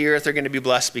families of the earth are going to be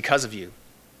blessed because of you.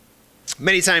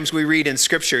 Many times we read in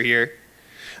scripture here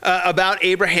about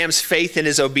Abraham's faith and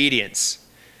his obedience.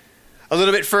 A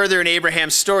little bit further in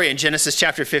Abraham's story in Genesis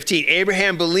chapter 15,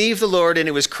 Abraham believed the Lord and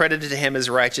it was credited to him as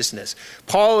righteousness.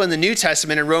 Paul in the New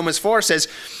Testament in Romans 4 says,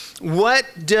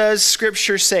 what does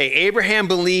Scripture say? Abraham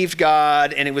believed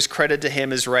God, and it was credited to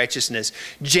him as righteousness.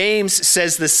 James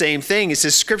says the same thing. It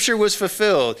says, Scripture was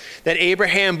fulfilled, that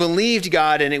Abraham believed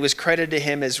God, and it was credited to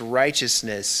him as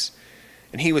righteousness.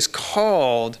 And he was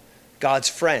called God's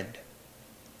friend.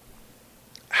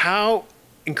 How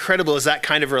incredible is that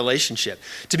kind of relationship?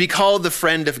 To be called the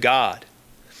friend of God.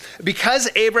 Because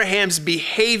Abraham's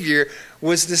behavior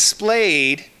was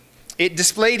displayed, it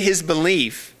displayed his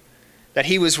belief that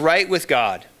he was right with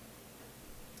God.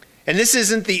 And this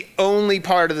isn't the only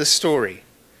part of the story,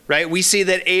 right? We see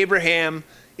that Abraham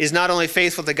is not only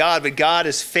faithful to God, but God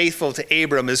is faithful to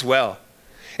Abram as well.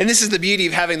 And this is the beauty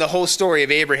of having the whole story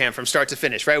of Abraham from start to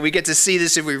finish, right? We get to see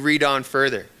this if we read on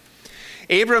further.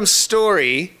 Abram's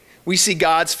story, we see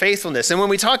God's faithfulness. And when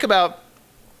we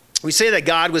say that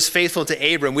God was faithful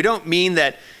to Abram, we don't mean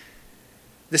that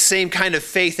the same kind of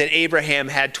faith that Abraham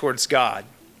had towards God.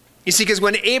 You see, because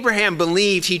when Abraham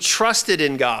believed, he trusted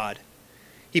in God.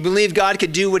 He believed God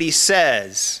could do what he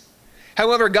says.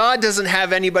 However, God doesn't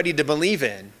have anybody to believe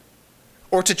in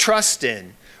or to trust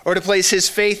in or to place his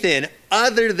faith in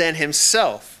other than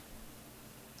himself.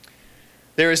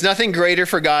 There is nothing greater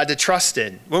for God to trust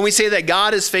in. When we say that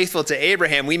God is faithful to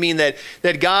Abraham, we mean that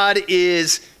God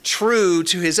is true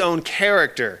to his own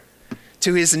character,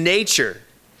 to his nature,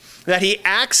 that he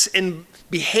acts and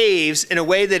behaves in a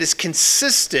way that is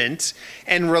consistent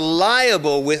and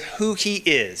reliable with who he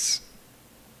is.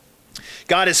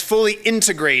 God is fully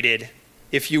integrated,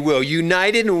 if you will,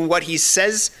 united in what he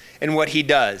says and what he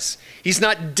does. He's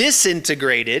not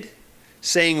disintegrated,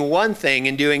 saying one thing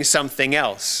and doing something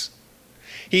else.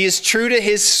 He is true to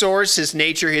his source, his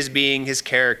nature, his being, his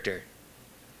character.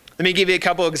 Let me give you a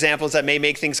couple examples that may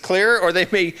make things clearer or they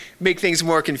may make things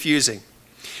more confusing.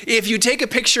 If you take a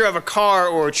picture of a car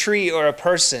or a tree or a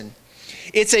person,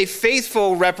 it's a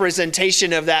faithful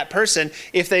representation of that person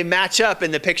if they match up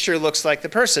and the picture looks like the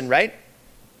person, right?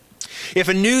 If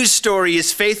a news story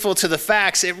is faithful to the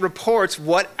facts, it reports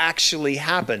what actually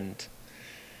happened.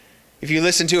 If you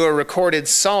listen to a recorded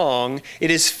song,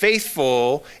 it is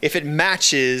faithful if it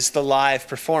matches the live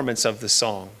performance of the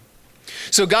song.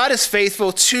 So God is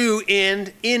faithful to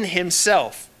and in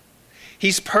himself.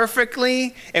 He's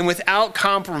perfectly and without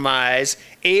compromise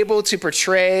able to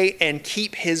portray and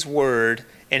keep his word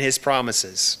and his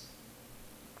promises.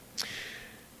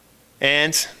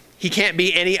 And he can't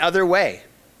be any other way.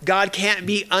 God can't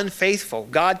be unfaithful.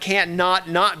 God can't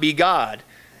not be God.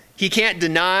 He can't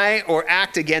deny or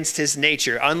act against his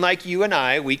nature. Unlike you and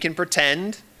I, we can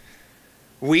pretend,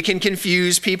 we can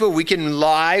confuse people, we can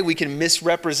lie, we can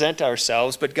misrepresent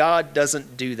ourselves, but God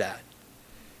doesn't do that.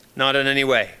 Not in any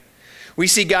way. We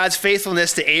see God's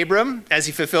faithfulness to Abram as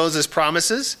he fulfills his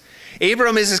promises.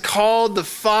 Abram is called the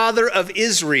father of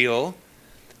Israel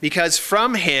because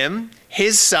from him,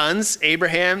 his sons,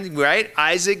 Abraham, right,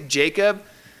 Isaac, Jacob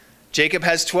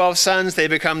has 12 sons. They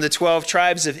become the 12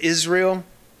 tribes of Israel.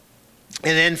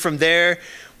 And then from there,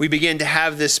 we begin to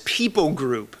have this people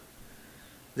group,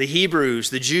 the Hebrews,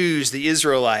 the Jews, the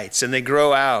Israelites, and they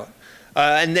grow out.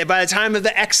 And by the time of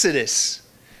the Exodus,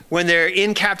 when they're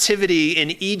in captivity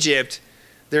in Egypt,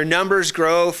 their numbers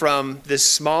grow from this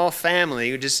small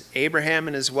family, just Abraham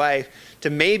and his wife, to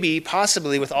maybe,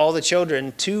 possibly with all the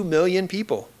children, 2 million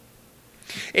people.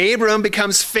 Abram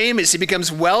becomes famous. He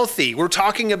becomes wealthy. We're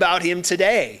talking about him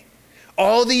today,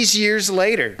 all these years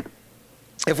later.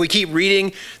 If we keep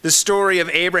reading the story of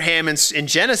Abraham in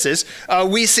Genesis,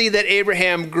 we see that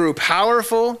Abraham grew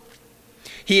powerful.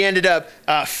 He ended up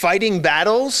fighting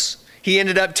battles. He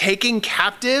ended up taking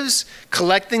captives,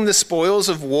 collecting the spoils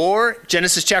of war.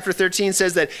 Genesis chapter 13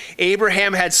 says that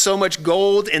Abraham had so much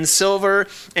gold and silver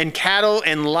and cattle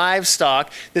and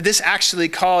livestock that this actually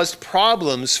caused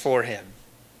problems for him.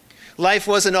 Life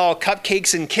wasn't all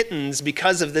cupcakes and kittens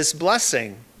because of this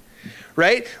blessing.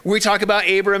 Right? We talk about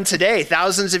Abram today,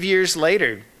 thousands of years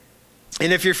later.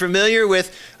 And if you're familiar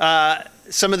with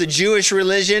some of the Jewish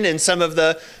religion and some of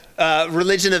the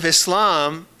religion of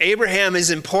Islam, Abraham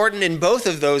is important in both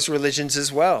of those religions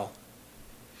as well.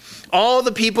 All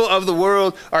the people of the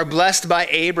world are blessed by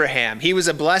Abraham. He was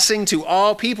a blessing to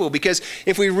all people because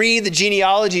if we read the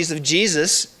genealogies of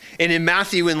Jesus, and in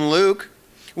Matthew and Luke,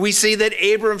 we see that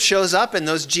Abram shows up in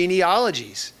those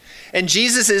genealogies. And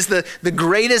Jesus is the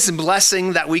greatest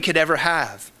blessing that we could ever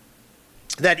have.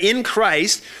 That in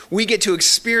Christ, we get to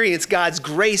experience God's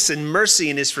grace and mercy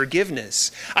and his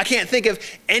forgiveness. I can't think of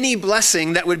any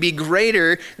blessing that would be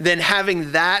greater than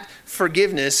having that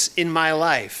forgiveness in my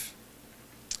life.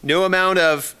 No amount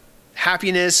of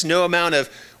happiness, no amount of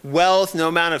wealth, no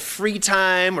amount of free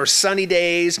time or sunny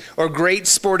days or great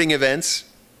sporting events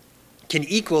can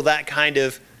equal that kind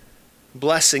of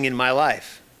blessing in my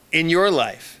life, in your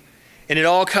life. And it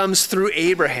all comes through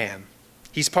Abraham.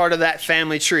 He's part of that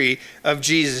family tree of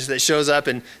Jesus that shows up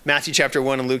in Matthew chapter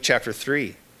 1 and Luke chapter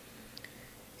 3.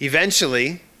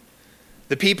 Eventually,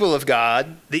 the people of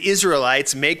God, the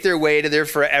Israelites, make their way to their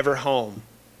forever home.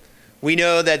 We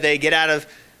know that they get out of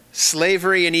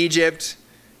slavery in Egypt,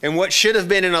 and what should have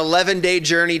been an 11-day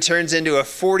journey turns into a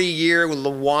 40-year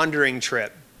wandering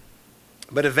trip.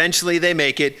 But eventually they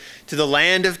make it to the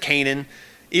land of Canaan,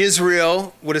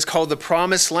 Israel, what is called the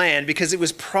promised land, because it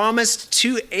was promised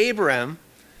to Abram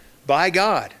by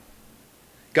God.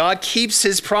 God keeps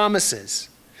his promises.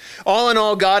 All in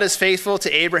all, God is faithful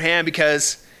to Abraham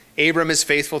because Abram is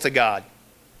faithful to God.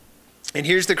 And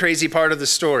here's the crazy part of the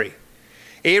story.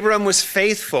 Abram was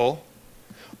faithful,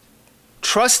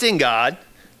 trusting God,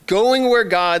 going where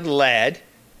God led,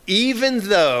 even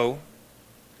though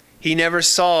he never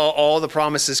saw all the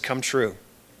promises come true.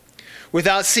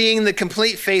 Without seeing the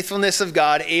complete faithfulness of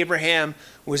God, Abraham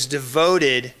was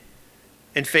devoted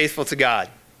and faithful to God.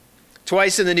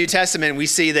 Twice in the New Testament, we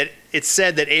see that it's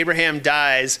said that Abraham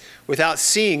dies without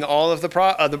seeing all of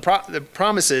the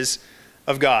promises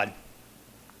of God.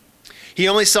 He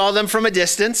only saw them from a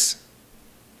distance,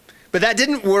 but that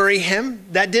didn't worry him.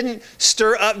 That didn't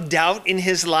stir up doubt in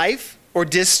his life or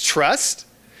distrust.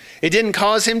 It didn't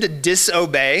cause him to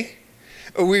disobey.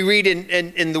 We read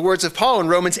in the words of Paul in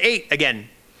Romans 8 again,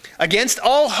 against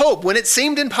all hope, when it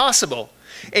seemed impossible,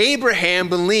 Abraham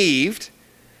believed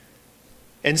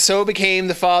and so became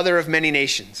the father of many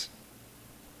nations.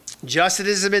 Just as it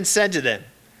has been said to them,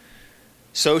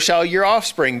 so shall your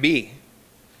offspring be.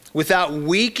 Without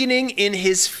weakening in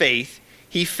his faith,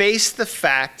 he faced the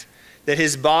fact that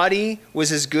his body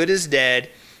was as good as dead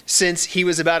since he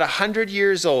was about 100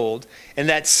 years old, and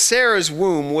that Sarah's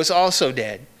womb was also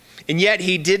dead. And yet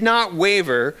he did not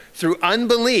waver through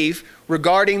unbelief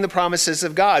regarding the promises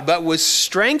of God, but was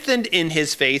strengthened in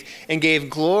his faith and gave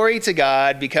glory to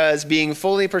God, because being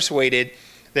fully persuaded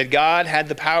that God had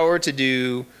the power to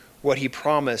do what he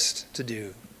promised to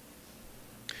do.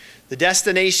 The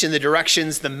destination, the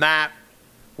directions, the map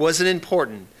wasn't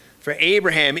important for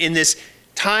Abraham in this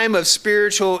time of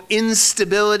spiritual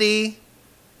instability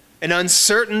and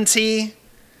uncertainty,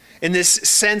 in this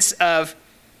sense of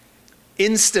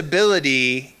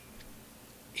instability.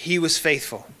 He was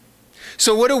faithful.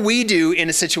 So what do we do in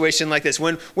a situation like this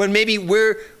when maybe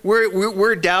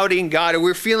we're doubting God, or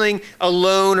we're feeling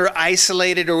alone or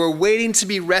isolated, or we're waiting to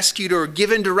be rescued or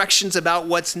given directions about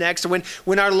what's next, or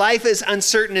when our life is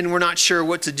uncertain and we're not sure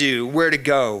what to do, where to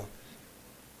go?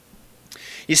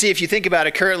 You see, if you think about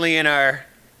it, currently in our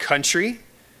country,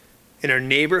 in our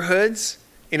neighborhoods,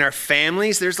 in our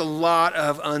families, there's a lot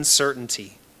of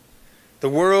uncertainty. The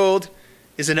world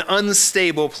is an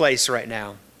unstable place right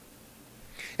now.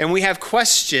 And we have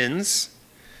questions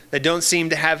that don't seem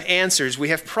to have answers. We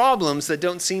have problems that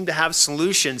don't seem to have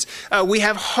solutions. We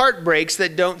have heartbreaks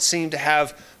that don't seem to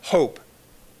have hope.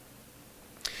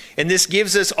 And this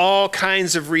gives us all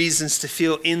kinds of reasons to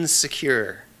feel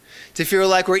insecure, to feel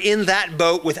like we're in that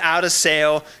boat without a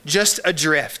sail, just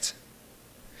adrift.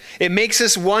 It makes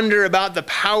us wonder about the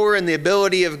power and the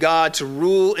ability of God to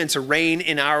rule and to reign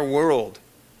in our world.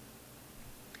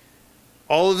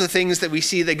 All of the things that we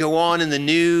see that go on in the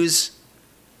news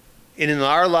and in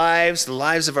our lives, the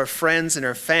lives of our friends and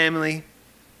our family,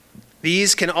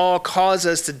 these can all cause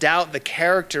us to doubt the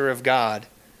character of God,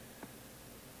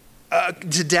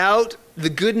 to doubt the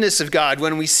goodness of God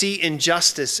when we see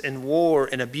injustice and war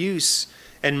and abuse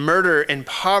and murder and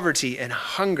poverty and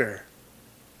hunger.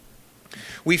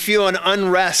 We feel an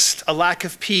unrest, a lack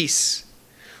of peace.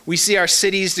 We see our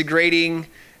cities degrading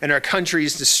and our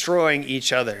countries destroying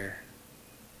each other.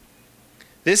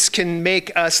 This can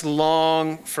make us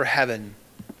long for heaven,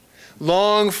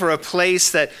 long for a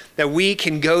place that we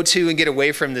can go to and get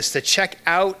away from this, to check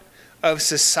out of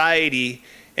society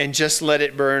and just let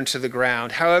it burn to the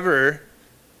ground. However,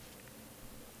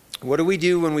 what do we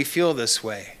do when we feel this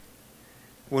way?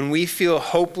 When we feel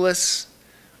hopeless,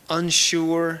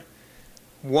 unsure,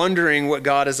 wondering what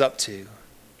God is up to?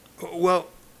 Well,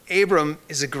 Abram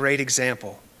is a great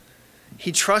example.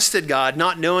 He trusted God,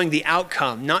 not knowing the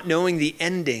outcome, not knowing the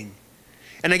ending.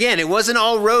 And again, it wasn't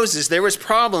all roses. There was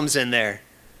problems in there.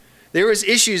 There was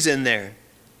issues in there.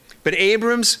 But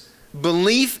Abram's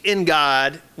belief in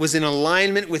God was in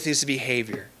alignment with his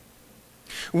behavior.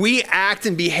 We act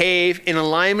and behave in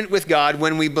alignment with God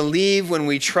when we believe, when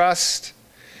we trust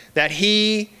that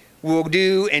he will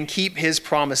do and keep his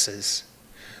promises,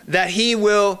 that he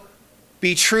will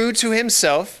be true to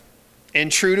himself and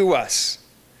true to us.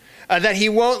 That he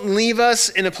won't leave us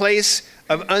in a place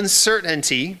of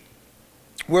uncertainty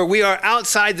where we are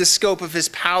outside the scope of his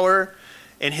power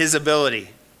and his ability.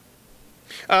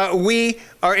 We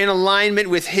are in alignment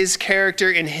with his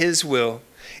character and his will.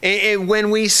 And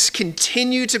when we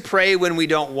continue to pray when we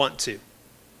don't want to,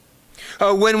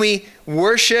 when we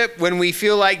worship when we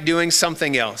feel like doing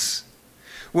something else,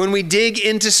 when we dig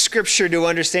into Scripture to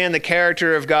understand the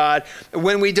character of God,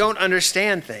 when we don't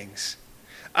understand things,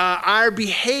 our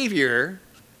behavior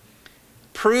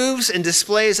proves and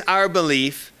displays our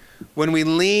belief when we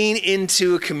lean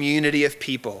into a community of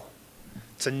people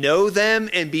to know them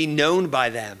and be known by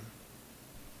them.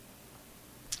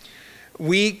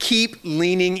 We keep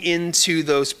leaning into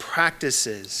those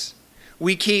practices.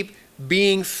 We keep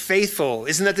being faithful.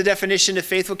 Isn't that the definition of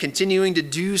faithful? Continuing to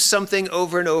do something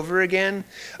over and over again.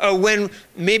 When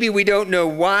maybe we don't know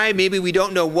why, maybe we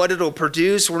don't know what it'll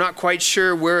produce, we're not quite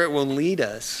sure where it will lead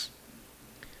us.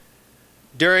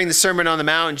 During the Sermon on the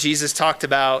Mount, Jesus talked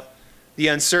about the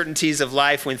uncertainties of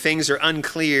life when things are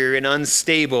unclear and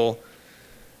unstable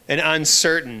and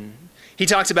uncertain. He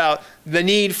talked about the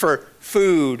need for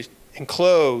food and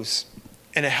clothes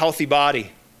and a healthy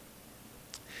body.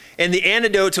 And the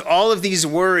antidote to all of these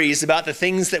worries about the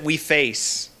things that we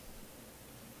face,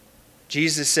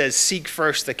 Jesus says, seek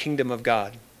first the kingdom of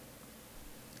God,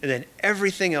 and then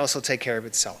everything else will take care of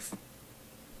itself.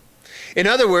 In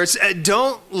other words,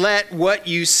 don't let what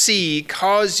you see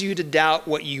cause you to doubt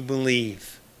what you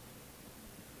believe.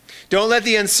 Don't let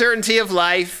the uncertainty of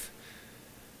life,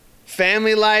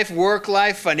 family life, work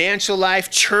life, financial life,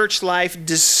 church life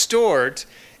distort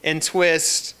and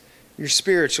twist your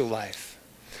spiritual life.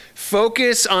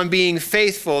 Focus on being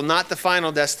faithful, not the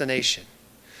final destination.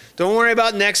 Don't worry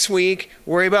about next week.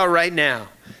 Worry about right now.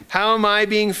 How am I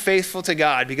being faithful to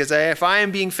God? Because if I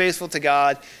am being faithful to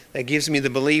God, that gives me the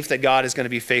belief that God is going to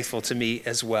be faithful to me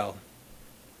as well.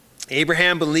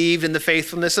 Abraham believed in the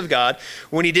faithfulness of God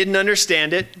when he didn't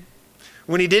understand it,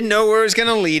 when he didn't know where it was going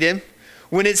to lead him,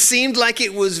 when it seemed like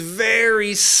it was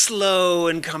very slow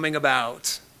in coming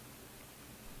about,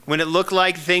 when it looked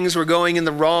like things were going in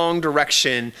the wrong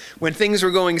direction, when things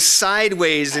were going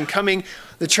sideways and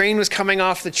the train was coming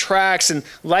off the tracks and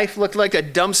life looked like a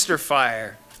dumpster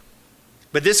fire.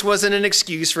 But this wasn't an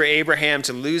excuse for Abraham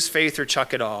to lose faith or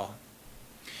chuck it all.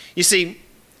 You see,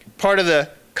 part of the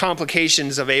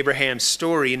complications of Abraham's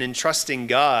story and in trusting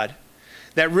God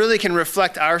that really can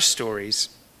reflect our stories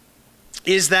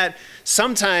is that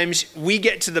sometimes we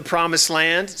get to the promised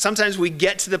land, sometimes we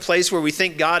get to the place where we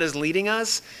think God is leading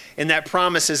us, and that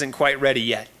promise isn't quite ready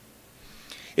yet.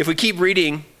 If we keep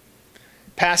reading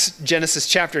past Genesis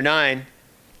chapter 12,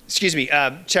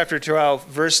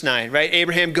 verse 9, right?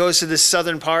 Abraham goes to the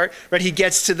southern part, right? He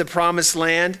gets to the promised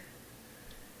land.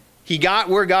 He got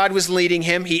where God was leading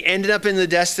him. He ended up in the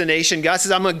destination. God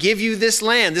says, I'm going to give you this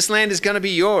land. This land is going to be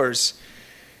yours.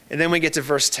 And then we get to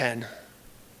verse 10.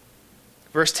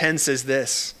 Verse 10 says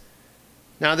this,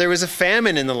 now there was a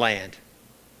famine in the land.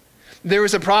 There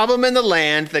was a problem in the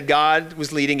land that God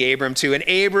was leading Abram to, and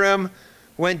Abram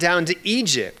went down to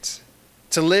Egypt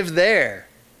to live there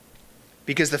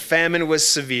because the famine was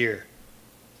severe.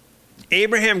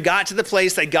 Abraham got to the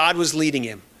place that God was leading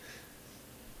him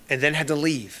and then had to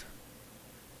leave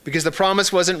because the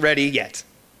promise wasn't ready yet.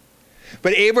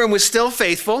 But Abram was still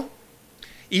faithful.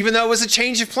 Even though it was a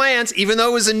change of plans, even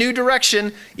though it was a new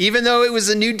direction, even though it was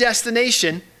a new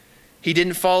destination, he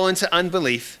didn't fall into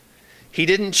unbelief. He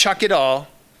didn't chuck it all.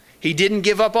 He didn't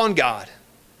give up on God.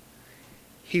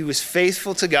 He was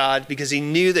faithful to God because he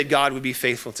knew that God would be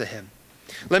faithful to him.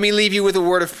 Let me leave you with a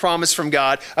word of promise from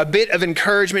God, a bit of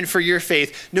encouragement for your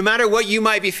faith, no matter what you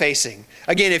might be facing.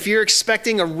 Again, if you're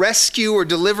expecting a rescue or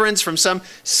deliverance from some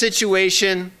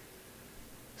situation,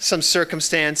 some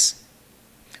circumstance,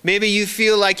 maybe you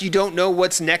feel like you don't know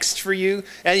what's next for you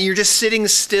and you're just sitting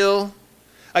still.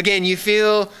 Again, you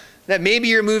feel that maybe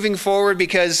you're moving forward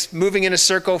because moving in a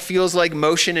circle feels like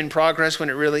motion in progress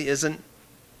when it really isn't.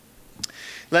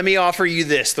 Let me offer you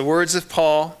this, the words of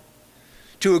Paul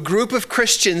to a group of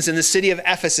Christians in the city of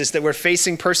Ephesus that were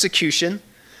facing persecution,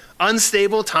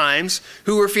 unstable times,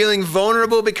 who were feeling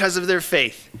vulnerable because of their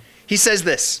faith. He says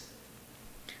this,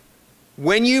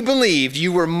 when you believed,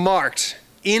 you were marked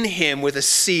in him with a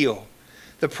seal,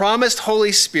 the promised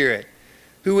Holy Spirit,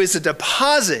 who is a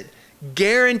deposit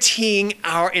guaranteeing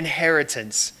our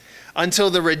inheritance until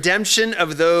the redemption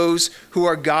of those who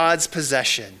are God's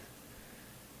possession.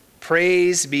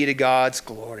 Praise be to God's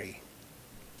glory.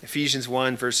 Ephesians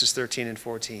 1, verses 13 and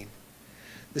 14.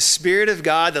 The Spirit of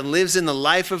God that lives in the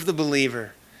life of the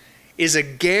believer is a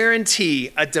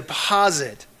guarantee, a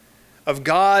deposit of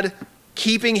God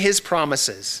keeping his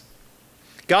promises.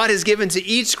 God has given to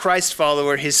each Christ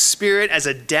follower his Spirit as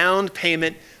a down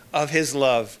payment of his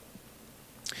love.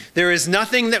 There is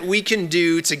nothing that we can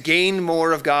do to gain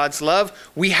more of God's love.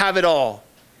 We have it all.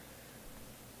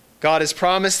 God has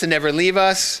promised to never leave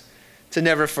us, to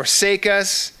never forsake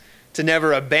us, to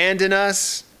never abandon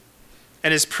us.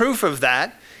 And as proof of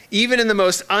that, even in the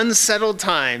most unsettled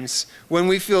times, when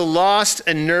we feel lost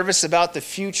and nervous about the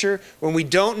future, when we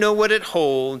don't know what it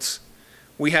holds,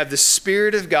 we have the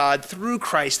Spirit of God through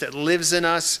Christ that lives in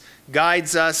us,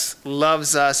 guides us,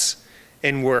 loves us,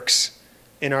 and works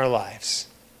in our lives.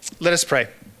 Let us pray.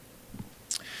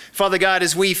 Father God,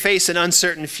 as we face an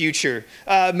uncertain future,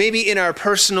 maybe in our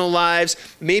personal lives,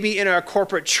 maybe in our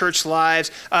corporate church lives,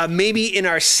 maybe in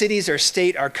our cities, our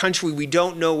state, our country, we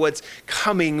don't know what's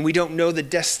coming. We don't know the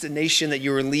destination that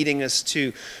you are leading us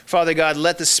to. Father God,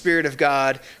 let the Spirit of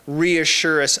God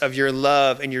reassure us of your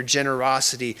love and your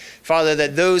generosity. Father,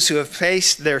 that those who have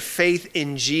placed their faith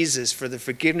in Jesus for the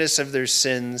forgiveness of their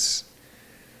sins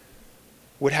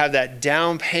would have that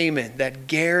down payment, that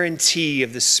guarantee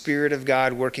of the Spirit of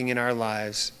God working in our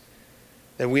lives,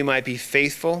 that we might be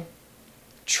faithful,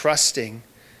 trusting,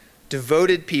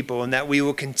 devoted people, and that we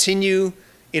will continue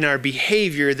in our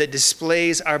behavior that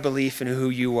displays our belief in who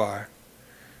you are.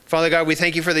 Father God, we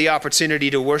thank you for the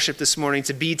opportunity to worship this morning,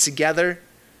 to be together,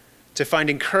 to find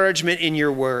encouragement in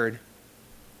your word,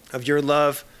 of your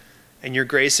love and your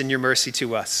grace and your mercy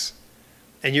to us.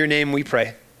 In your name we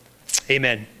pray.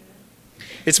 Amen.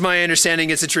 It's my understanding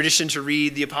it's a tradition to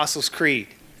read the Apostles' Creed.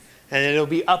 And it'll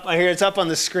be up, I hear it's up on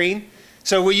the screen.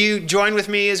 So will you join with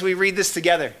me as we read this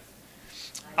together?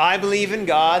 I believe in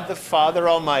God, the Father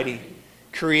Almighty,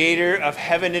 creator of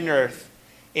heaven and earth,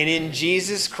 and in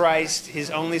Jesus Christ,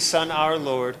 his only Son, our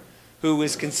Lord, who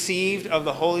was conceived of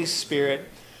the Holy Spirit,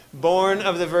 born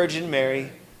of the Virgin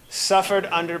Mary, suffered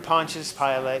under Pontius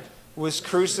Pilate, was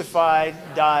crucified,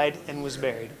 died, and was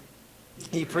buried.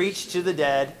 He preached to the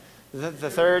dead. The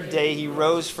third day he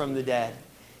rose from the dead.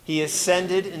 He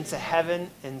ascended into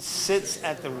heaven and sits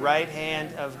at the right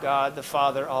hand of God the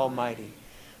Father Almighty.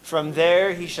 From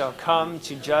there he shall come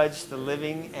to judge the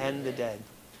living and the dead.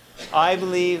 I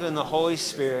believe in the Holy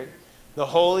Spirit, the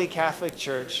Holy Catholic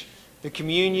Church, the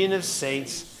communion of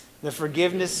saints, the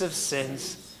forgiveness of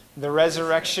sins, the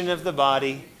resurrection of the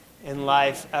body, and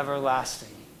life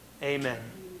everlasting. Amen.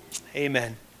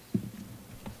 Amen.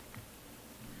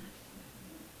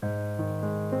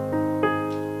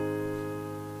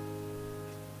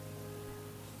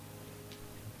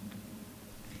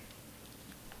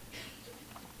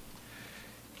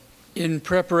 In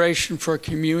preparation for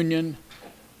communion,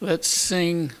 let's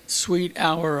sing Sweet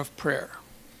Hour of Prayer.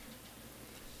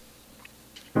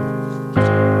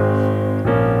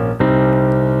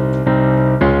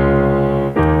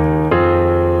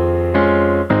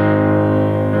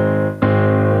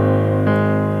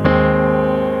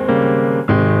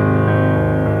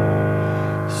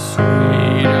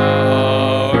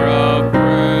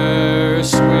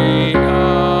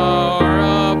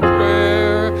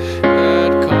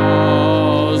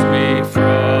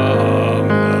 From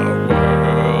the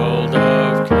world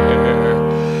of care.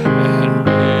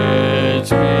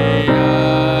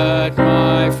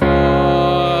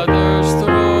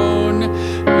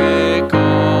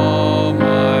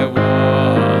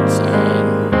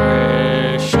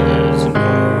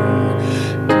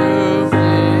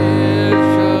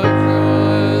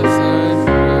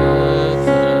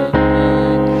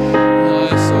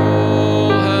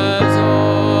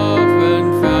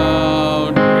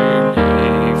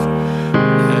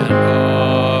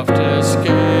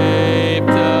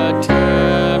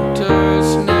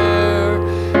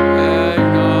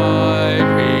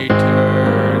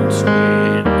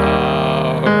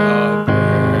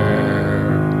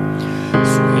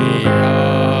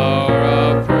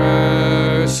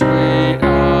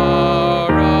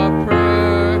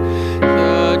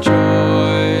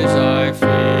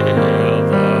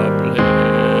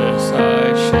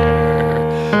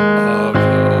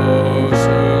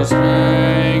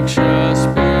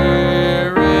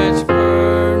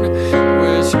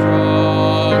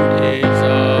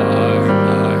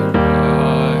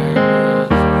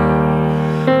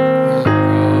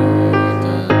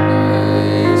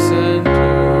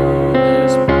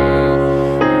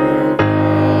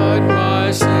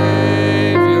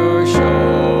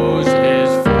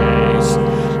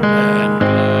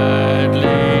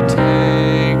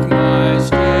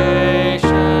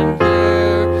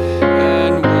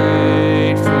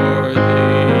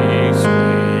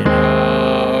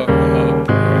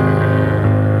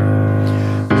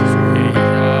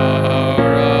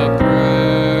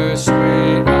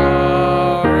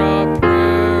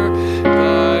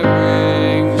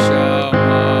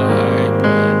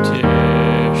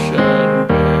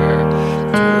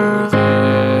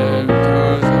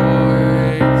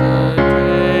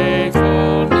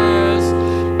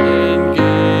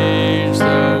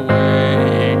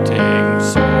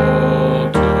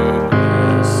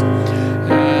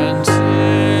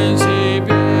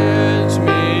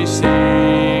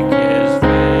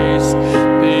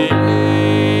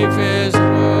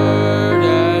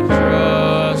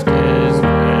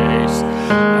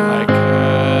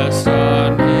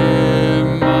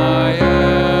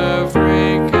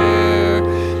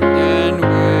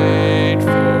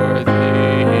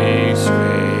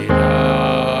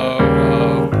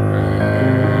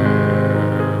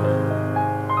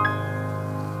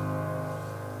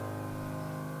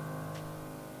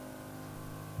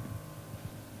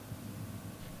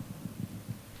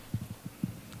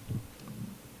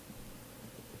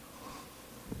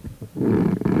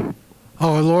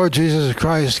 Our Lord Jesus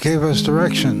Christ gave us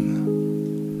direction.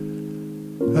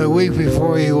 A week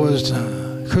before he was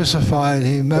crucified,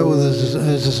 he met with his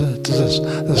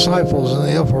disciples in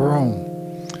the upper room.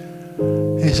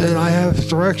 He said, I have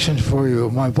direction for you,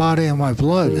 my body and my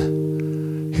blood.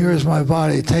 Here is my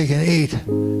body, take and eat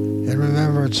in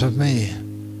remembrance of me.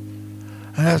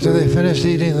 And after they finished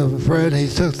eating the bread, he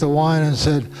took the wine and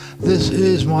said, this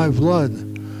is my blood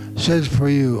shed for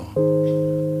you.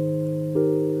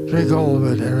 Drink all of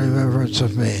it in remembrance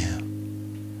of me.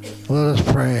 Let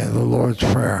us pray the Lord's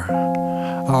Prayer.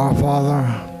 Our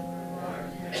Father,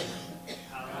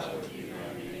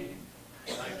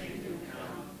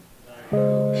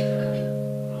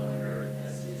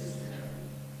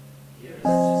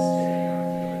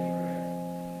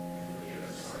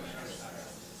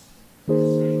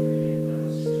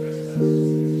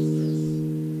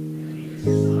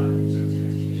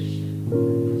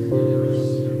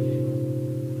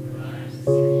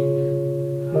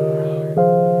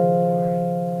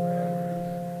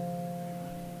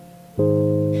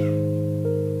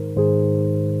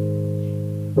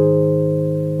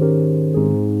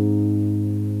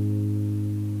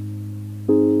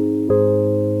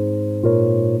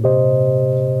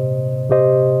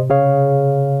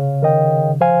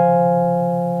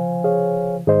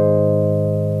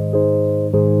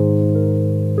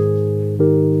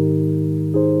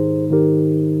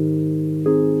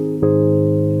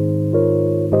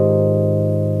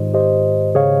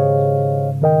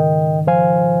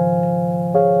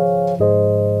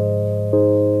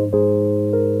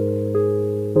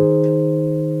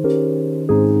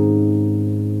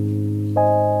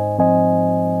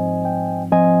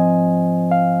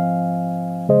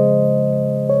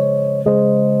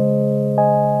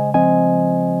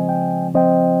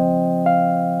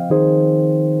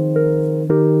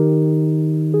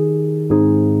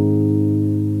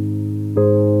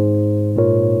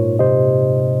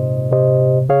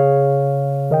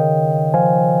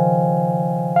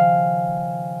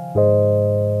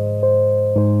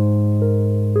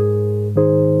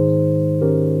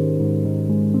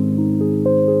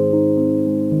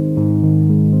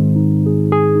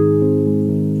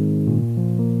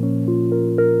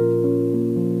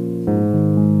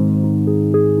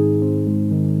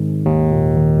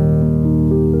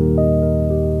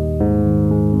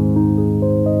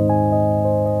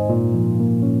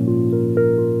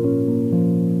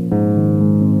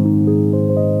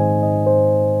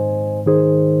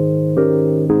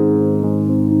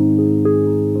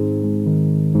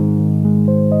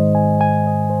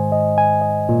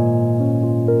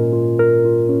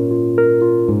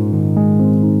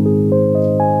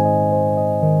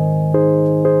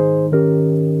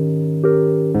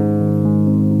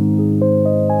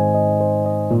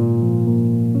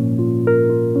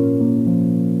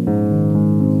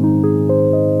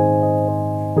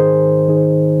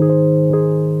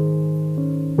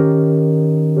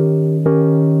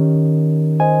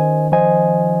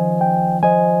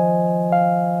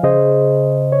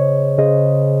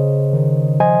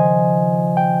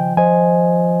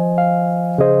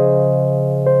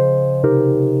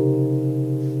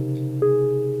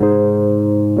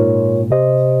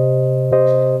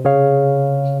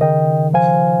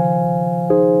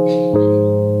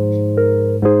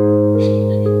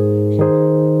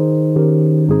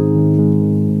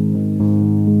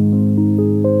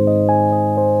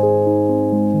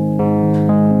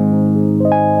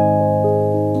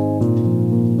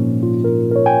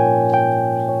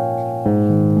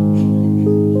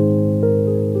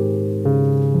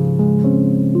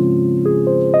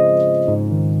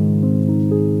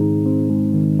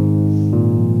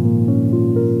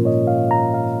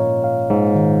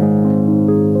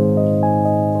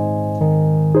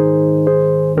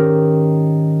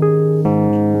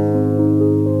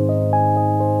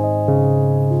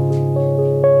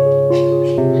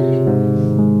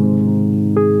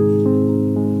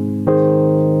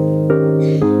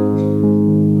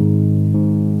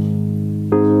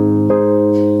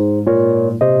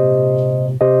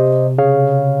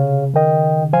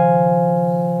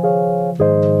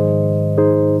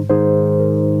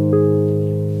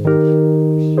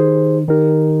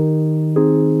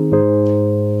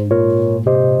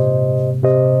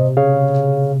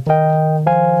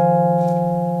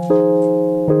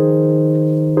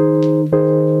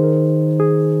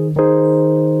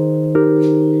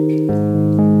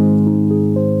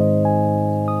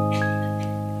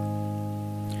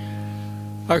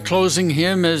 Our closing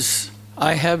hymn is,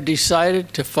 I Have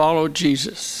Decided to Follow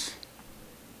Jesus.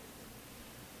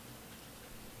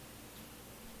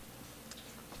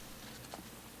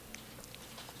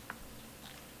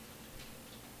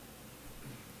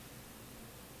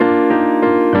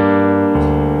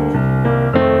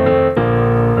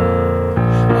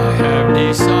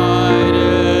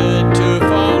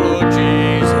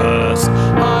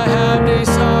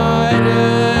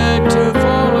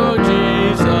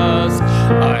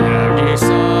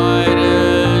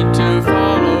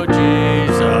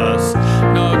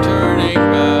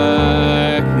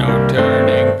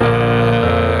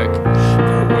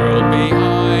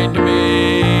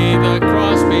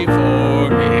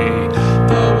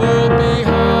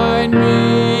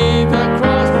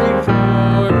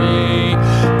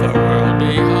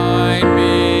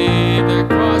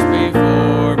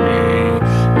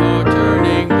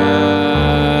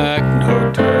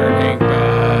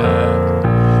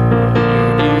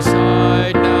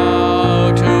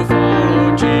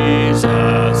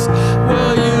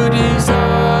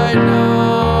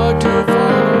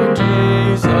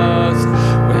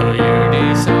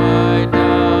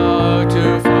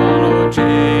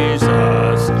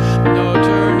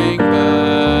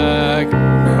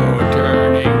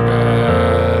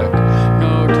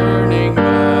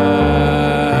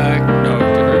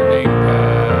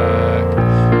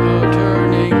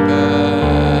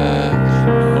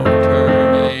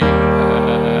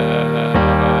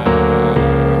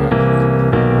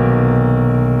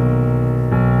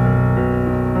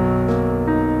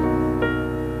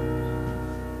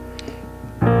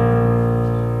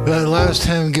 trust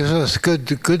Him gives us good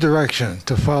direction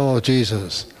to follow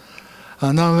Jesus.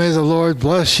 Now may the Lord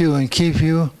bless you and keep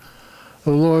you.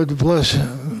 The Lord bless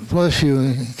you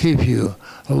and keep you.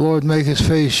 The Lord make His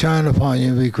face shine upon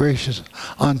you and be gracious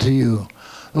unto you.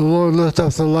 The Lord lift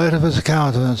up the light of His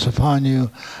countenance upon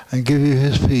you and give you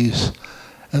His peace.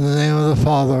 In the name of the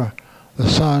Father, the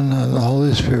Son, and the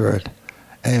Holy Spirit.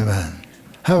 Amen.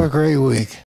 Have a great week.